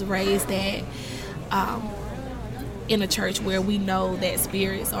at in a church where we know that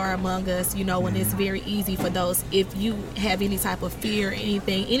spirits are among us, and it's very easy for those, if you have any type of fear or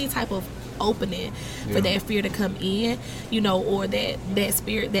anything, any type of opening for that fear to come in, or that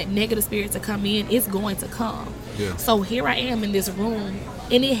spirit, that negative spirit to come in, it's going to come. So here I am in this room,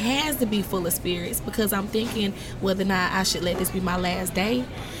 and it has to be full of spirits, because I'm thinking whether or not I should let this be my last day,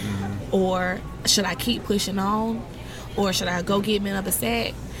 or should I keep pushing on, or should I go get me another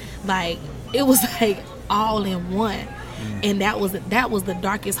sack? Like, it was like all in one. And that was the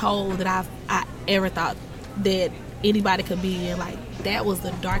darkest hole that I ever thought that anybody could be in. Like, that was the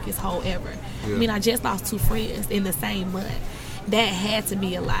darkest hole ever. Yeah. I mean, I just lost 2 friends in the same month. That had to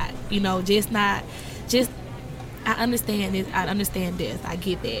be a lot, I understand it. I understand this. I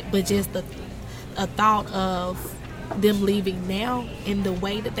get that. But just a thought of them leaving now in the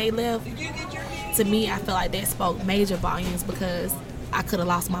way that they left, to me, I feel like that spoke major volumes, because I could have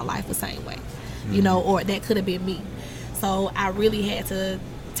lost my life the same way, or that could have been me. So I really had to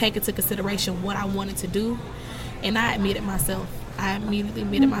take into consideration what I wanted to do, and I admitted myself. I immediately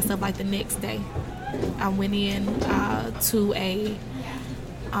admitted myself, like the next day. I went in to a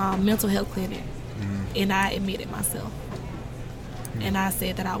mental health clinic, and I admitted myself. And I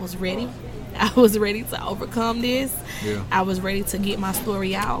said that I was ready. I was ready to overcome this. Yeah. I was ready to get my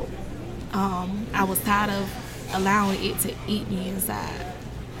story out. I was tired of allowing it to eat me inside,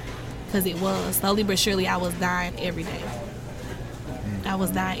 because it was. Slowly but surely, I was dying every day. I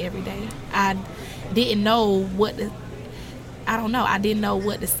was dying every day. I didn't know what to, I didn't know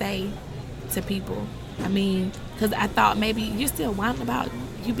what to say to people. I mean, because I thought maybe you're still whining about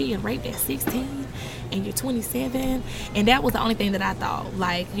you being raped at 16 and you're 27, and that was the only thing that I thought.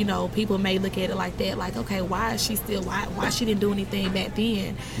 Like, people may look at it like that, like, okay, why is she still, why she didn't do anything back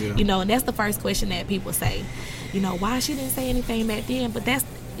then? Yeah. And that's the first question that people say, why she didn't say anything back then? But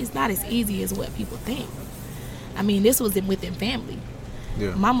it's not as easy as what people think. I mean, this was within family.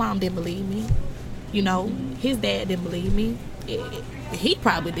 Yeah. My mom didn't believe me. His dad didn't believe me. He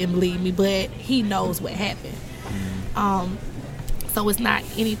probably didn't believe me, but he knows what happened. So it's not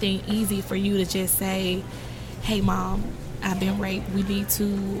anything easy for you to just say, hey, Mom, I've been raped. We need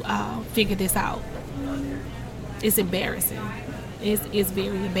to figure this out. It's embarrassing. It's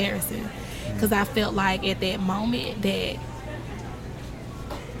very embarrassing, because I felt like at that moment that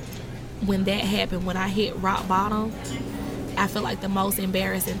when that happened, when I hit rock bottom, I felt like the most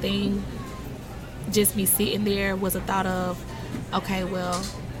embarrassing thing, just me sitting there, was a thought of, okay, well,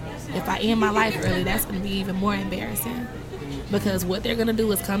 if I end my life early, that's going to be even more embarrassing, because what they're going to do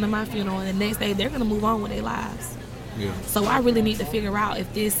is come to my funeral, and the next day they're going to move on with their lives. Yeah. So I really need to figure out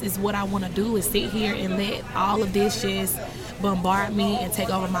if this is what I want to do, is sit here and let all of this just bombard me and take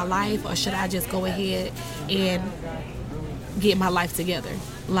over my life, or should I just go ahead and get my life together,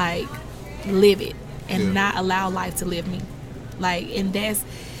 like live it, and not allow life to live me. Like, and that's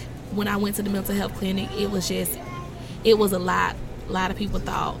when I went to the mental health clinic. It was a lot. A lot of people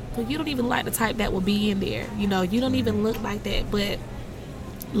thought, well, you don't even like the type that will be in there. You don't even look like that. But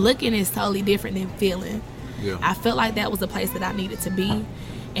looking is totally different than feeling. Yeah. I felt like that was the place that I needed to be,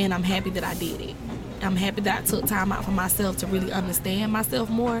 and I'm happy that I did it. I'm happy that I took time out for myself to really understand myself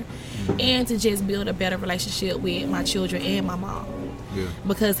more, and to just build a better relationship with my children and my mom. Yeah.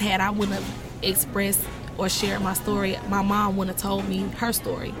 Because had I wouldn't have expressed or shared my story, my mom wouldn't have told me her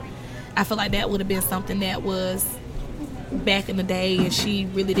story. I feel like that would have been something that was back in the day, and she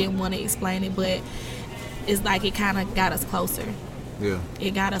really didn't want to explain it, but it's like it kind of got us closer. Yeah.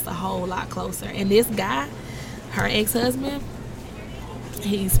 It got us a whole lot closer. And this guy, her ex-husband,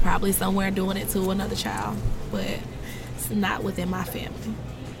 he's probably somewhere doing it to another child, but it's not within my family.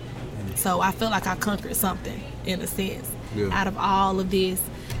 So I feel like I conquered something, in a sense. Yeah. Out of all of this,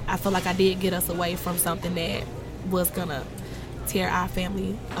 I feel like I did get us away from something that was gonna tear our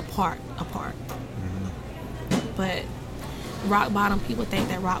family apart. But rock bottom, people think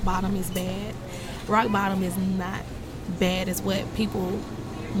that rock bottom is bad. Rock bottom is not bad as what people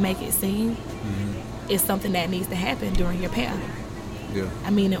make it seem. It's something that needs to happen during your path. Yeah.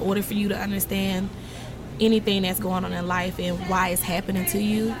 I mean, in order for you to understand anything that's going on in life and why it's happening to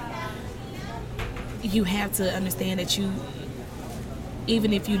you, you have to understand that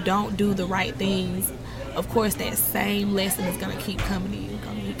even if you don't do the right things, of course that same lesson is going to keep coming to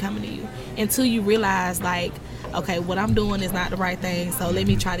you until you realize, like, okay, what I'm doing is not the right thing, so let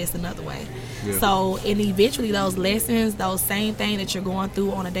me try this another way. Yeah. So, and eventually those lessons, those same things that you're going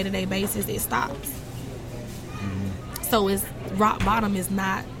through on a day-to-day basis, it stops. So it's rock bottom is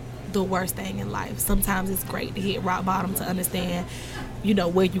not the worst thing in life. Sometimes it's great to hit rock bottom to understand,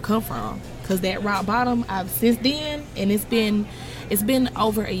 where you come from. Because that rock bottom, since then, and it's been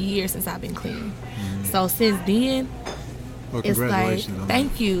over a year since I've been clean. So since then, Well, it's like,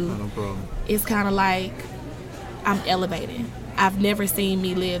 thank you. No problem. It's kind of like I'm elevating. I've never seen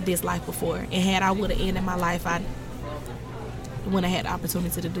me live this life before. And had I would have ended my life, I wouldn't have had the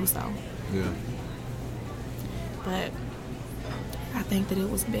opportunity to do so. Yeah. But I think that it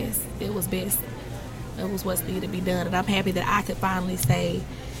was best. It was best. It was what needed to be done. And I'm happy that I could finally say,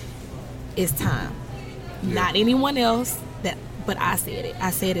 it's time. Yeah. Not anyone else, but I said it.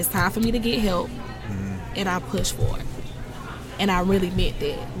 I said it's time for me to get help. and I pushed for it. And I really meant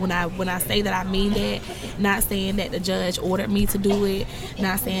that. When I say that, I mean that. Not saying that the judge ordered me to do it.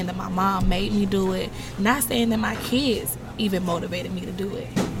 Not saying that my mom made me do it. Not saying that my kids even motivated me to do it.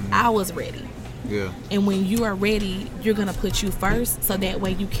 I was ready. Yeah. And when you are ready, you're going to put you first so that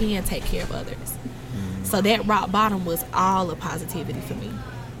way you can take care of others. So that rock bottom was all of positivity for me.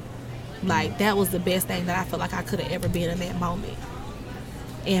 Like, that was the best thing that I felt like I could have ever been in that moment.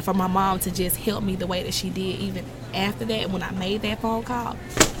 And for my mom to just help me the way that she did even after that, when I made that phone call,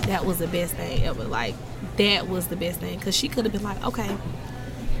 that was the best thing ever. Like, that was the best thing. Because she could have been like, okay,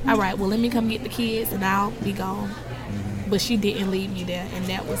 all right, well, let me come get the kids and I'll be gone. But she didn't leave me there, and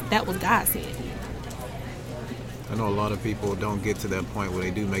that was God said. I know a lot of people don't get to that point where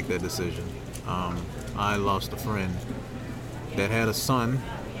they do make that decision. I lost a friend that had a son,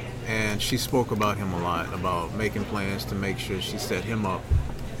 and she spoke about him a lot, about making plans to make sure she set him up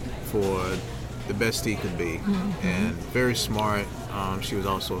for the best he could be. And very smart. She was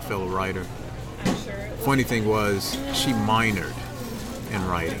also a fellow writer. Funny thing was, she minored in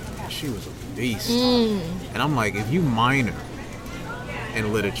writing. She was a beast. And I'm like, if you minor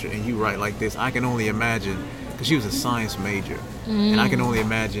in literature and you write like this, I can only imagine, because she was a science major, and I can only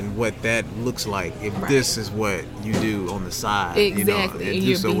imagine what that looks like if this is what you do on the side. Exactly. And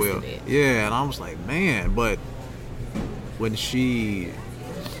do so well. Yeah, and I was like, man. But when she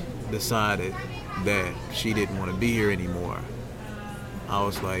decided that she didn't want to be here anymore, I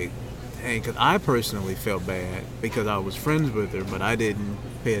was like, dang, because I personally felt bad because I was friends with her, but I didn't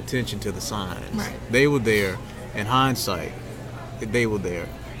pay attention to the signs. Right. They were there. In hindsight, they were there,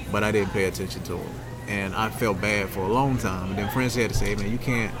 but I didn't pay attention to them. And I felt bad for a long time. And then friends had to say, man, you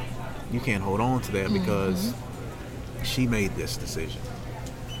can't hold on to that because she made this decision.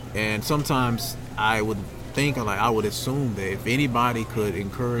 And sometimes I would think, like, I would assume that if anybody could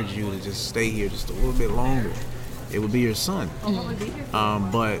encourage you to just stay here just a little bit longer, it would be your son.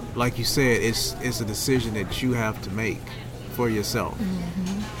 But like you said, it's a decision that you have to make for yourself.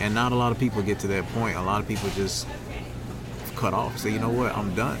 And not a lot of people get to that point. A lot of people just cut off, say, you know what,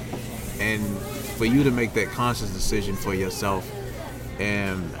 I'm done. And for you to make that conscious decision for yourself,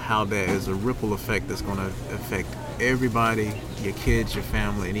 and how that is a ripple effect that's going to affect everybody, your kids, your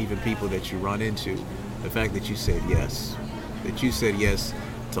family, and even people that you run into. The fact that you said yes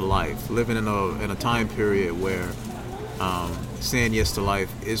to life, living in a time period where saying yes to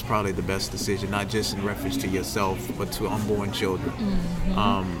life is probably the best decision, not just in reference to yourself, but to unborn children.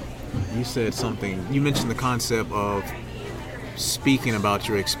 You said something, you mentioned the concept of speaking about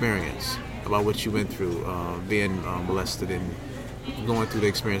your experience, about what you went through, being molested and going through the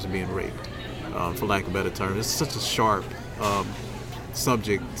experience of being raped, for lack of better terms. It's such a sharp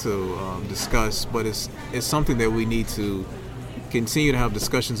subject to discuss, but it's something that we need to continue to have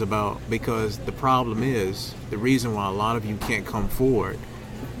discussions about, because the problem is, the reason why a lot of you can't come forward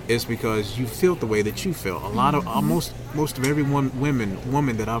is because you felt the way that you felt. A lot of most of every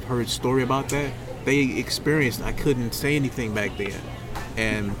woman that I've heard story about that, they experienced, I couldn't say anything back then.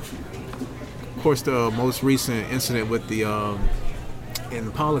 And of course the most recent incident with the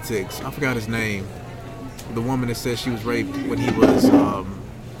in politics, I forgot his name, the woman that said she was raped when he was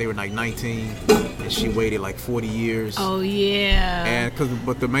they were like 19 and she waited like 40 years. Oh yeah. And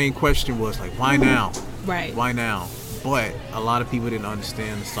but the main question was like, why now? Right. Why now? But a lot of people didn't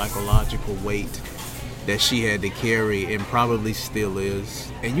understand the psychological weight that she had to carry, and probably still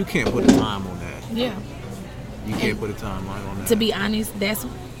is. And you can't put a time on that. Yeah. You can't put a timeline on that. To be honest, that's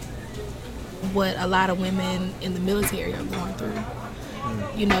what a lot of women in the military are going through.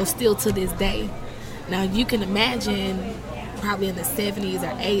 You know, still to this day. Now you can imagine probably in the 70s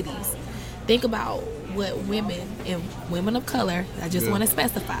or 80s. Think about what women, and women of color, I just want to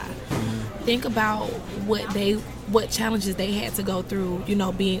specify. Think about what challenges they had to go through, you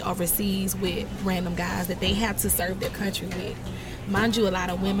know, being overseas with random guys that they had to serve their country with. Mind you, a lot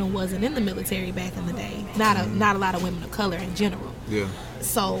of women wasn't in the military back in the day. Not a lot of women of color in general. Yeah.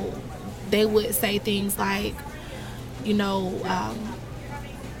 So they would say things like, you know,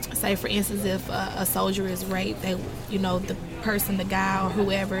 say for instance, if a soldier is raped, they, you know, the person, the guy or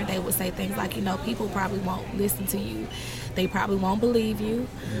whoever, they would say things like, you know, people probably won't listen to you. They probably won't believe you,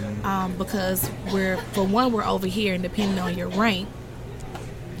 because we're over here, and depending on your rank,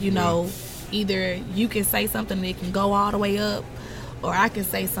 you know, either you can say something and it can go all the way up, or I can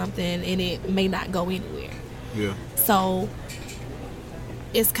say something and it may not go anywhere. Yeah. So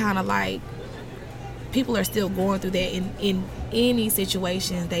it's kind of like people are still going through that in any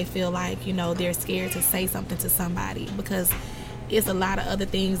situations. They feel like, you know, they're scared to say something to somebody because it's a lot of other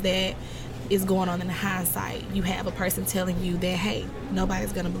things that is going on in the hindsight. You have a person telling you that, hey,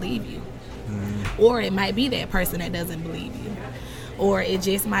 nobody's gonna believe you. Or it might be that person that doesn't believe you. Or it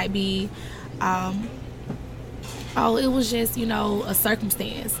just might be, it was just, a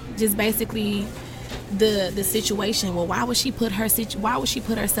circumstance. Just basically the situation. Well, why would she put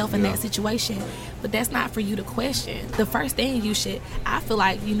herself in that situation? But that's not for you to question. The first thing I feel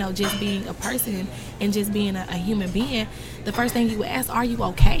like, just being a person and just being a human being, the first thing you would ask, are you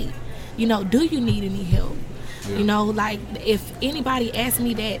okay? Do you need any help? Yeah. Like if anybody asked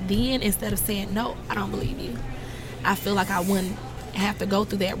me that then, instead of saying no, I don't believe you, I feel like I wouldn't have to go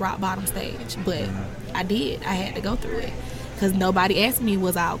through that rock bottom stage. But I did. I had to go through it because nobody asked me,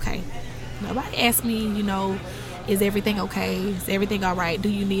 was I okay? Nobody asked me, is everything okay? Is everything all right? Do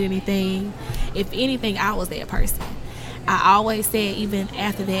you need anything? If anything, I was that person. I always said, even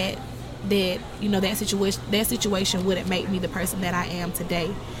after that that situation wouldn't make me the person that I am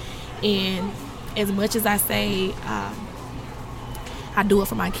today. And as much as I say I do it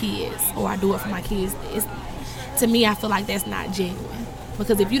for my kids, or I do it for my kids, to me, I feel like that's not genuine.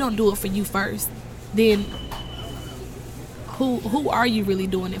 Because if you don't do it for you first, then who are you really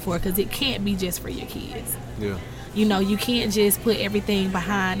doing it for? Because it can't be just for your kids. Yeah. You can't just put everything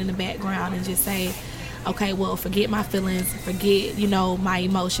behind in the background and just say, okay, well, forget my feelings, forget, my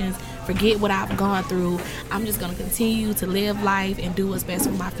emotions, forget what I've gone through. I'm just going to continue to live life and do what's best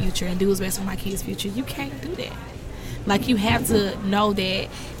for my future and do what's best for my kids' future. You can't do that. Like, you have to know that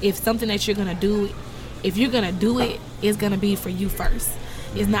if something that you're going to do, if you're going to do it, it's going to be for you first.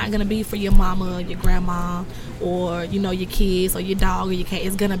 It's not going to be for your mama or your grandma or, your kids or your dog or your cat.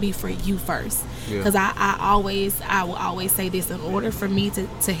 It's going to be for you first. Because I will always say this: in order for me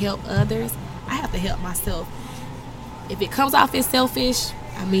to help others, I have to help myself. If it comes off as selfish,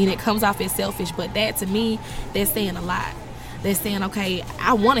 it comes off as selfish. But that, to me, that's saying a lot. They're saying, okay,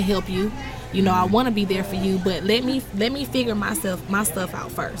 I want to help you. I want to be there for you, but let me figure my stuff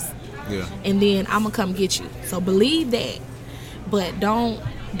out first. Yeah. And then I'm going to come get you. So believe that. But don't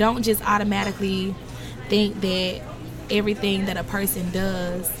just automatically think that everything that a person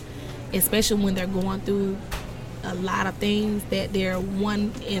does, especially when they're going through a lot of things, that their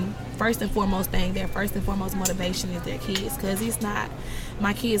first and foremost motivation is their kids. Because it's not.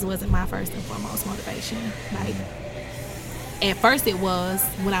 My kids wasn't my first and foremost motivation. Like, at first it was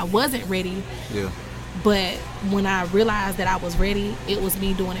when I wasn't ready. Yeah. But when I realized that I was ready, it was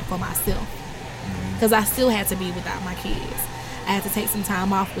me doing it for myself. Because I still had to be without my kids. I had to take some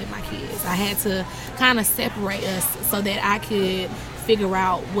time off with my kids. I had to kind of separate us so that I could figure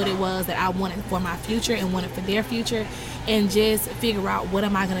out what it was that I wanted for my future and wanted for their future, and just figure out what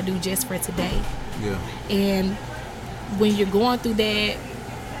am I going to do just for today. Yeah. And when you're going through that,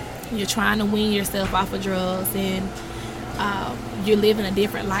 you're trying to wean yourself off of drugs, and you're living a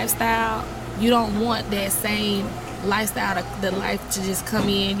different lifestyle. You don't want that same lifestyle, the life to just come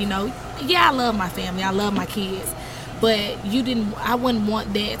in. Yeah, I love my family, I love my kids, but I wouldn't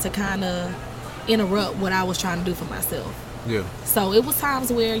want that to kind of interrupt what I was trying to do for myself. Yeah. So it was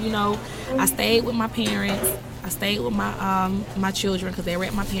times where, I stayed with my parents. I stayed with my children because they were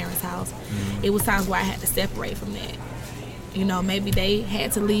at my parents' house. It was times where I had to separate from that. Maybe they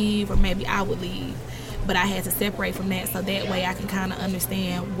had to leave, or maybe I would leave. But I had to separate from that so that way I can kind of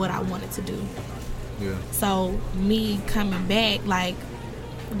understand what I wanted to do. Yeah. So me coming back, like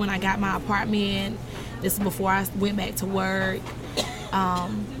when I got my apartment, this is before I went back to work,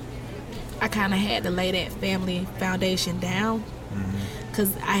 I kind of had to lay that family foundation down,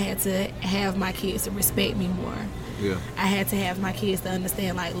 because I had to have my kids to respect me more. Yeah. I had to have my kids to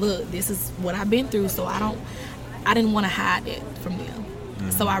understand, like, look, this is what I've been through, so I didn't want to hide it from them.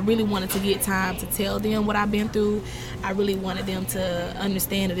 So I really wanted to get time to tell them what I've been through. I really wanted them to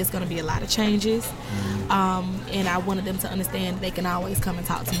understand that there's going to be a lot of changes. And I wanted them to understand that they can always come and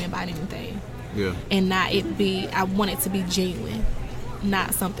talk to me about anything. Yeah. And I want it to be genuine,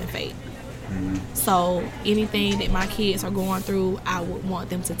 not something fake. So anything that my kids are going through, I would want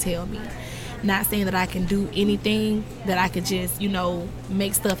them to tell me. Not saying that I can do anything, that I could just,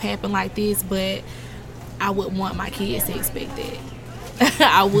 make stuff happen like this, but I would want my kids to expect that.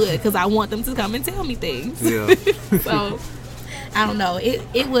 I would, because I want them to come and tell me things. Yeah. So I don't know.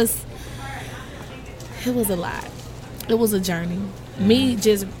 It was a lot. It was a journey. Me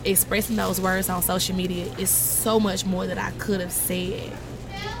just expressing those words on social media is so much more that I could have said.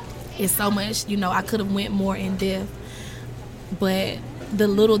 It's so much, I could have went more in depth. But the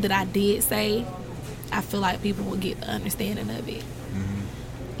little that I did say, I feel like people will get the understanding of it.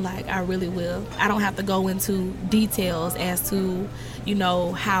 Like, I really will. I don't have to go into details as to,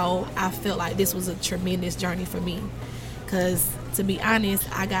 how I felt like this was a tremendous journey for me. Because, to be honest,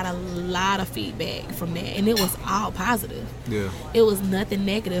 I got a lot of feedback from that. And it was all positive. Yeah. It was nothing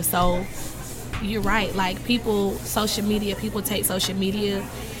negative. So, you're right. Like people take social media,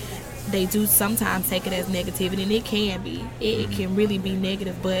 they do sometimes take it as negativity, and it can be. It can really be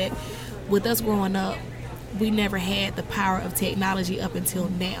negative. But with us growing up, we never had the power of technology up until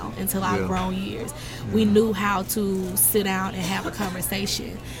now, until our grown years. We knew how to sit down and have a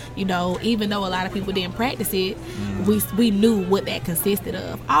conversation. You know, even though a lot of people didn't practice it, we knew what that consisted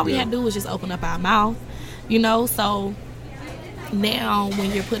of. All we had to do was just open up our mouth, you know. So now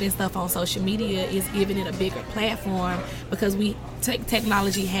when you're putting stuff on social media, it's giving it a bigger platform because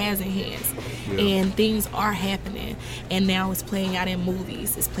technology has enhanced and things are happening, and now it's playing out in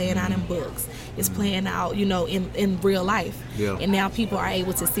movies, it's playing out in books, it's playing out, you know, in real life, and now people are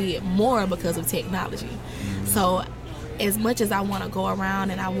able to see it more because of technology. So as much as I want to go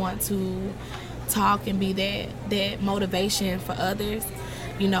around and I want to talk and be that motivation for others,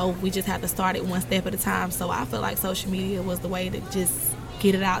 you know, we just have to start it one step at a time. So I feel like social media was the way to just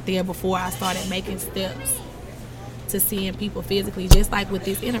get it out there before I started making steps to seeing people physically, just like with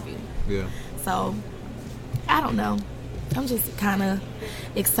this interview. Yeah. So I don't know. I'm just kind of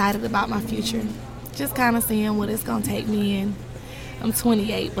excited about my future. Just kind of seeing what it's going to take me in. I'm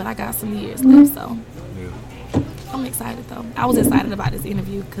 28, but I got some years left, so I'm excited though. I was excited about this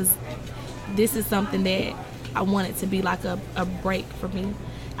interview because this is something that I wanted to be like a break for me.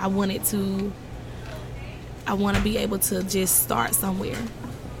 I want to be able to just start somewhere.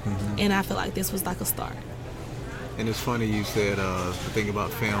 And I feel like this was like a start. And it's funny you said the thing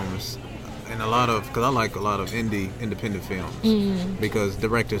about films, and because I like a lot of independent films, because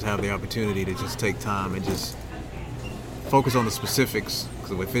directors have the opportunity to just take time and just focus on the specifics.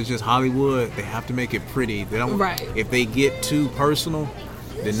 Because if it's just Hollywood, they have to make it pretty. They don't. If they get too personal,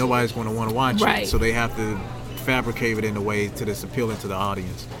 then nobody's going to want to watch it. So they have to fabricate it in a way to this appealing to the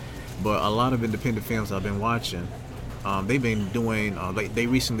audience. But a lot of independent films I've been watching, they've been doing. They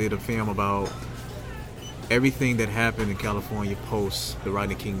recently did a film about everything that happened in California post the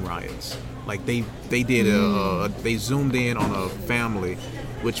Rodney King riots. Like they did they zoomed in on a family,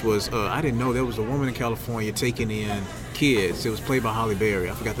 which was I didn't know there was a woman in California taking in kids. It was played by Halle Berry.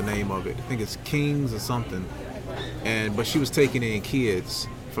 I forgot the name of it. I think it's Kings or something. But she was taking in kids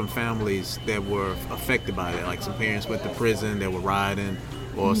from families that were affected by it. Like some parents went to prison that were rioting,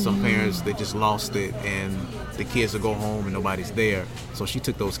 or some parents that just lost it and the kids will go home and nobody's there. So she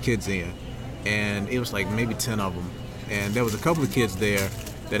took those kids in, and it was like maybe 10 of them. And there was a couple of kids there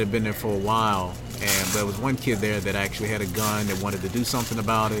that had been there for a while, and there was one kid there that actually had a gun that wanted to do something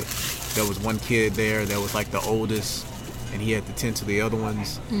about it. There was one kid there that was like the oldest, and he had to tend to the other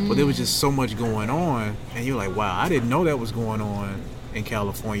ones. But there was just so much going on, and you're like, wow, I didn't know that was going on in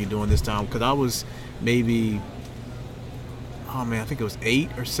California during this time, because I was maybe, I think it was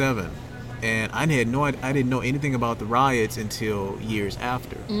 8 or 7, and I didn't know anything about the riots until years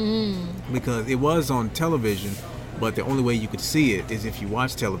after, because it was on television, but the only way you could see it is if you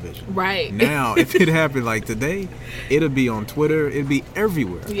watch television. Right. Now, if it happened like today, it'll be on Twitter, it'll be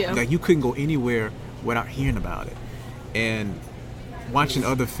everywhere. Yeah. Like you couldn't go anywhere without hearing about it. And watching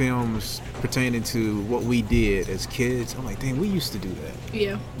other films pertaining to what we did as kids, I'm like, dang, we used to do that.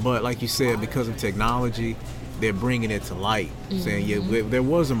 Yeah. But like you said, because of technology, they're bringing it to light, saying, there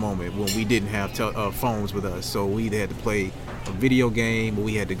was a moment when we didn't have phones with us, so we either had to play a video game or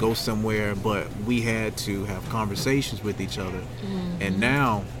we had to go somewhere, but we had to have conversations with each other. And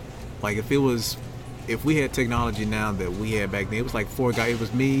now, like if we had technology now that we had back then, it was like 4 guys, it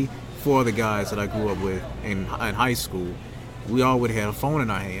was me, 4 other guys that I grew up with in high school. We all would have had a phone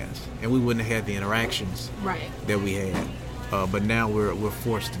in our hands, and we wouldn't have had the interactions that we had. But now we're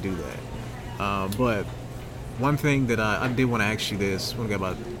forced to do that. But one thing that I did want to ask you this, we got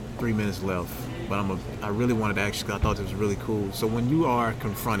about 3 minutes left, but I really wanted to ask you because I thought this was really cool. So when you are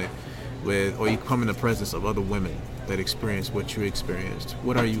confronted with, or you come in the presence of other women that experience what you experienced,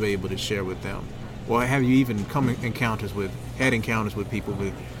 what are you able to share with them? Or have you even had encounters with people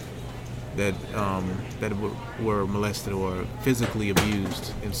that were molested or physically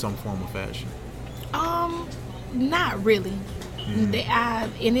abused in some form or fashion? Not really.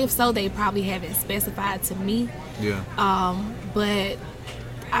 And if so, they probably haven't specified to me. Yeah. But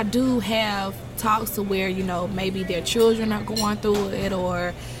I do have talks to where, maybe their children are going through it,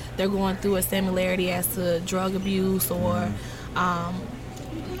 or they're going through a similarity as to drug abuse, or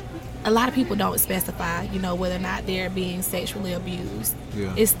a lot of people don't specify, whether or not they're being sexually abused.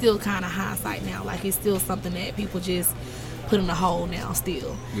 Yeah. It's still kind of hindsight now. Like, it's still something that people just put in a hole now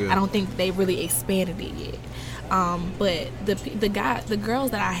still. Yeah. I don't think they really expanded it yet. But the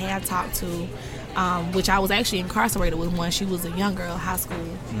girls that I have talked to, which I was actually incarcerated with one. She was a young girl, high school,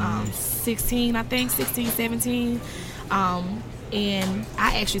 16, 17. and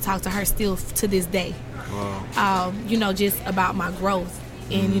I actually talk to her still to this day. Wow. You know, just about my growth.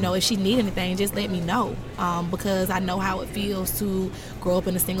 And, you know, if she need anything, just let me know, because I know how it feels to grow up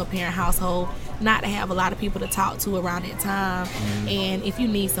in a single-parent household, not to have a lot of people to talk to around that time. And if you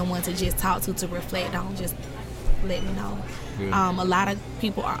need someone to just talk to reflect on, just let me know. Yeah. A lot of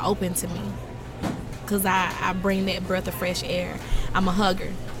people are open to me because I bring that breath of fresh air. I'm a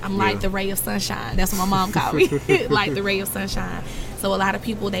hugger. I'm like the ray of sunshine. That's what my mom called me, like the ray of sunshine. So a lot of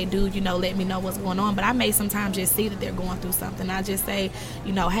people, they do, you know, let me know what's going on. But I may sometimes just see that they're going through something. I just say,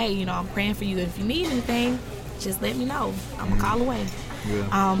 you know, hey, you know, I'm praying for you. If you need anything, just let me know. I'm going to call away.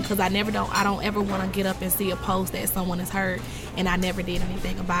 Yeah. Because I don't ever want to get up and see a post that someone has hurt and I never did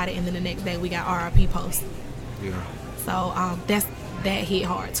anything about it. And then the next day we got RIP posts. Yeah. So that hit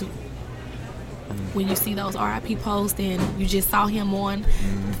hard too. When you see those RIP posts and you just saw him on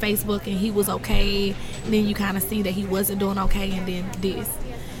Facebook and he was okay, and then you kind of see that he wasn't doing okay, and then this.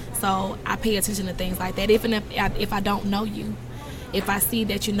 So I pay attention to things like that. If I don't know you, if I see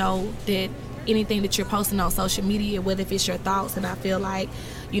that, you know, that anything that you're posting on social media, whether if it's your thoughts and I feel like,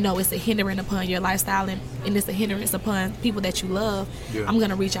 you know, it's a hindrance upon your lifestyle and it's a hindrance upon people that you love, I'm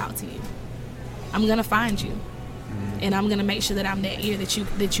going to reach out to you. I'm going to find you. And I'm gonna make sure that I'm that ear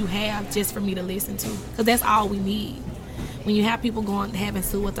that you have just for me to listen to, because that's all we need. When you have people having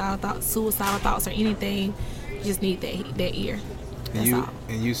suicidal thoughts or anything, you just need that ear. That's all.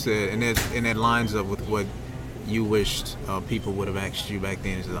 And you said, and that lines up with what you wished people would have asked you back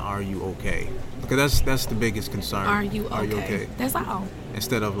then. Is, are you okay? Because that's the biggest concern. Are you okay? That's all.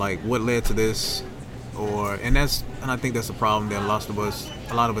 Instead of like, what led to this, and I think that's a problem that a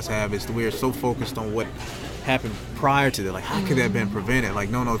lot of us have, is that we're so focused on what happened prior to that. Like, how could that have been prevented? Like,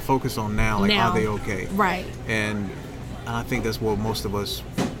 no, focus on now. Like, are they okay? Right. And I think that's what most of us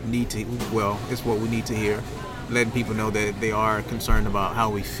need to, it's what we need to hear. Letting people know that they are concerned about how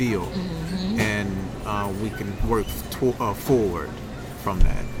we feel, and we can work forward from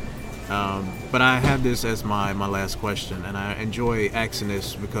that. But I have this as my last question, and I enjoy asking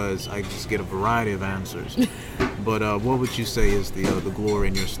this because I just get a variety of answers. But what would you say is the glory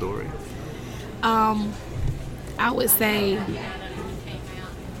in your story? I would say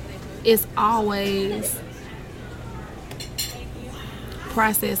it's always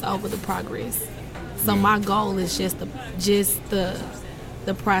process over the progress. So my goal is just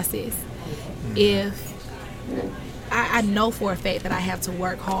the process. If I know for a fact that I have to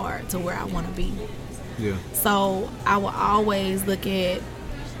work hard to where I want to be. Yeah. So I will always I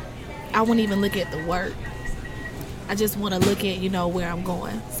wouldn't even look at the work. I just want to look at, you know, where I'm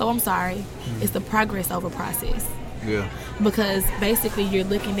going. So I'm sorry. It's the progress over process. Yeah. Because basically you're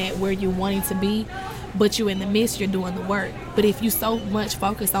looking at where you're wanting to be, but you're in the midst, you're doing the work. But if you so much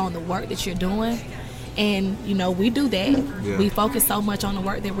focus on the work that you're doing, and, you know, we do that. Yeah. We focus so much on the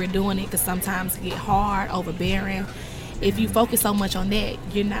work that we're doing, it could sometimes get hard, overbearing. If you focus so much on that,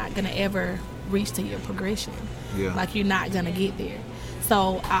 you're not going to ever reach to your progression. Yeah. Like, you're not going to get there.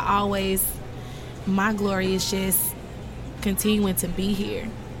 So my glory is just continuing to be here,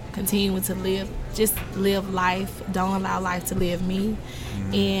 continuing to live life. Don't allow life to live me,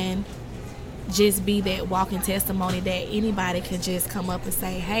 and just be that walking testimony that anybody can just come up and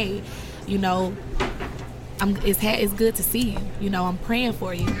say, hey, you know, it's good to see you. You know, I'm praying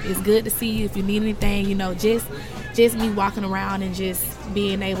for you. It's good to see you. If you need anything, you know, just me walking around and just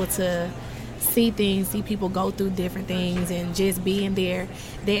being able to see people go through different things, and just being there,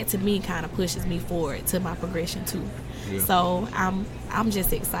 that to me kind of pushes me forward to my progression too. Yeah. So I'm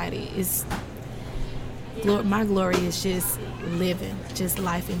just excited. My glory is just living, just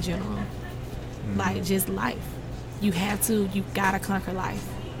life in general. Like, just life. You gotta conquer life.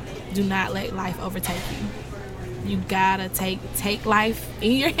 Do not let life overtake you. You gotta take life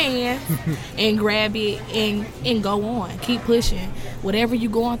in your hands and grab it and go on. Keep pushing. Whatever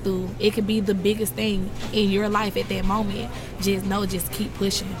you're going through, it could be the biggest thing in your life at that moment. Just keep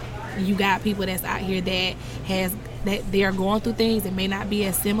pushing. You got people that's out here that they are going through things that may not be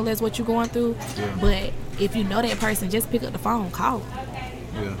as similar as what you're going through. Yeah. But if you know that person, just pick up the phone, call them.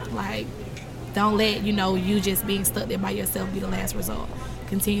 Yeah. Like, don't let, you know, you just being stuck there by yourself be the last result.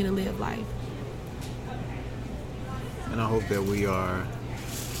 Continue to live life. And I hope that we are,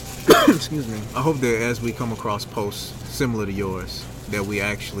 excuse me, I hope that as we come across posts similar to yours, that we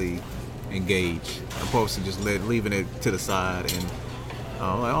actually engage, opposed to just leaving it to the side and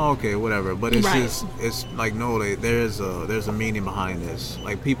like, oh, okay, whatever. But it's just, it's like, no, there's a meaning behind this.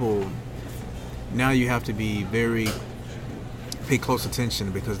 Like, people, now you have to be pay close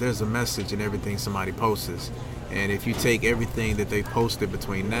attention, because there's a message in everything somebody posts. And if you take everything that they posted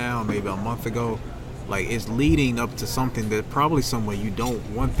between now and maybe a month ago, Like, it's leading up to something that probably somewhere you don't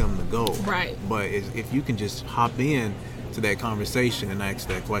want them to go. Right. But if you can just hop in to that conversation and ask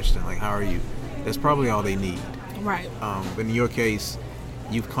that question, like, how are you? That's probably all they need. Right. But in your case,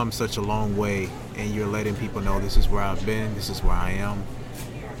 you've come such a long way, and you're letting people know this is where I've been, this is where I am,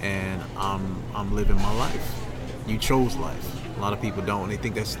 and I'm living my life. You chose life. A lot of people don't. They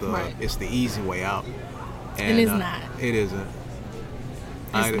think that's it's the easy way out. And it's not. It isn't.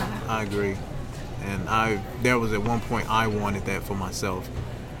 I agree. And there was at one point I wanted that for myself.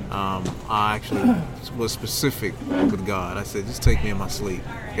 I actually was specific with God. I said, just take me in my sleep.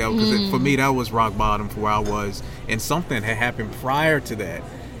 Because for me, that was rock bottom for where I was. And something had happened prior to that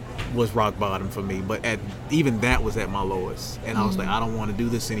was rock bottom for me. But even that was at my lowest. And I was like, I don't want to do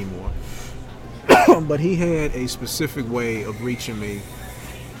this anymore. But he had a specific way of reaching me.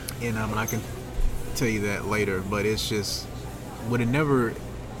 And I can tell you that later. But it's just, would have never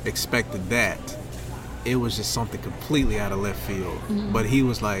expected that. It was just something completely out of left field. But he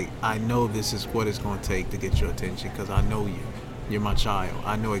was like, I know this is what it's going to take to get your attention because I know you. You're my child.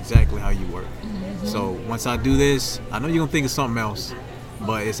 I know exactly how you work. So once I do this, I know you're going to think of something else,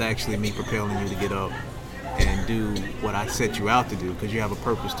 but it's actually me propelling you to get up and do what I set you out to do because you have a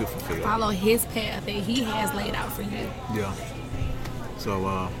purpose to fulfill. Follow his path that he has laid out for you. Yeah.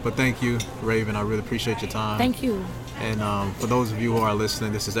 So, but thank you, Raven. I really appreciate your time. Thank you. And for those of you who are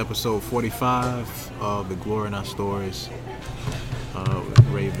listening, this is episode 45 of The Glory in Our Stories with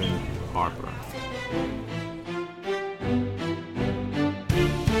Raven Harper.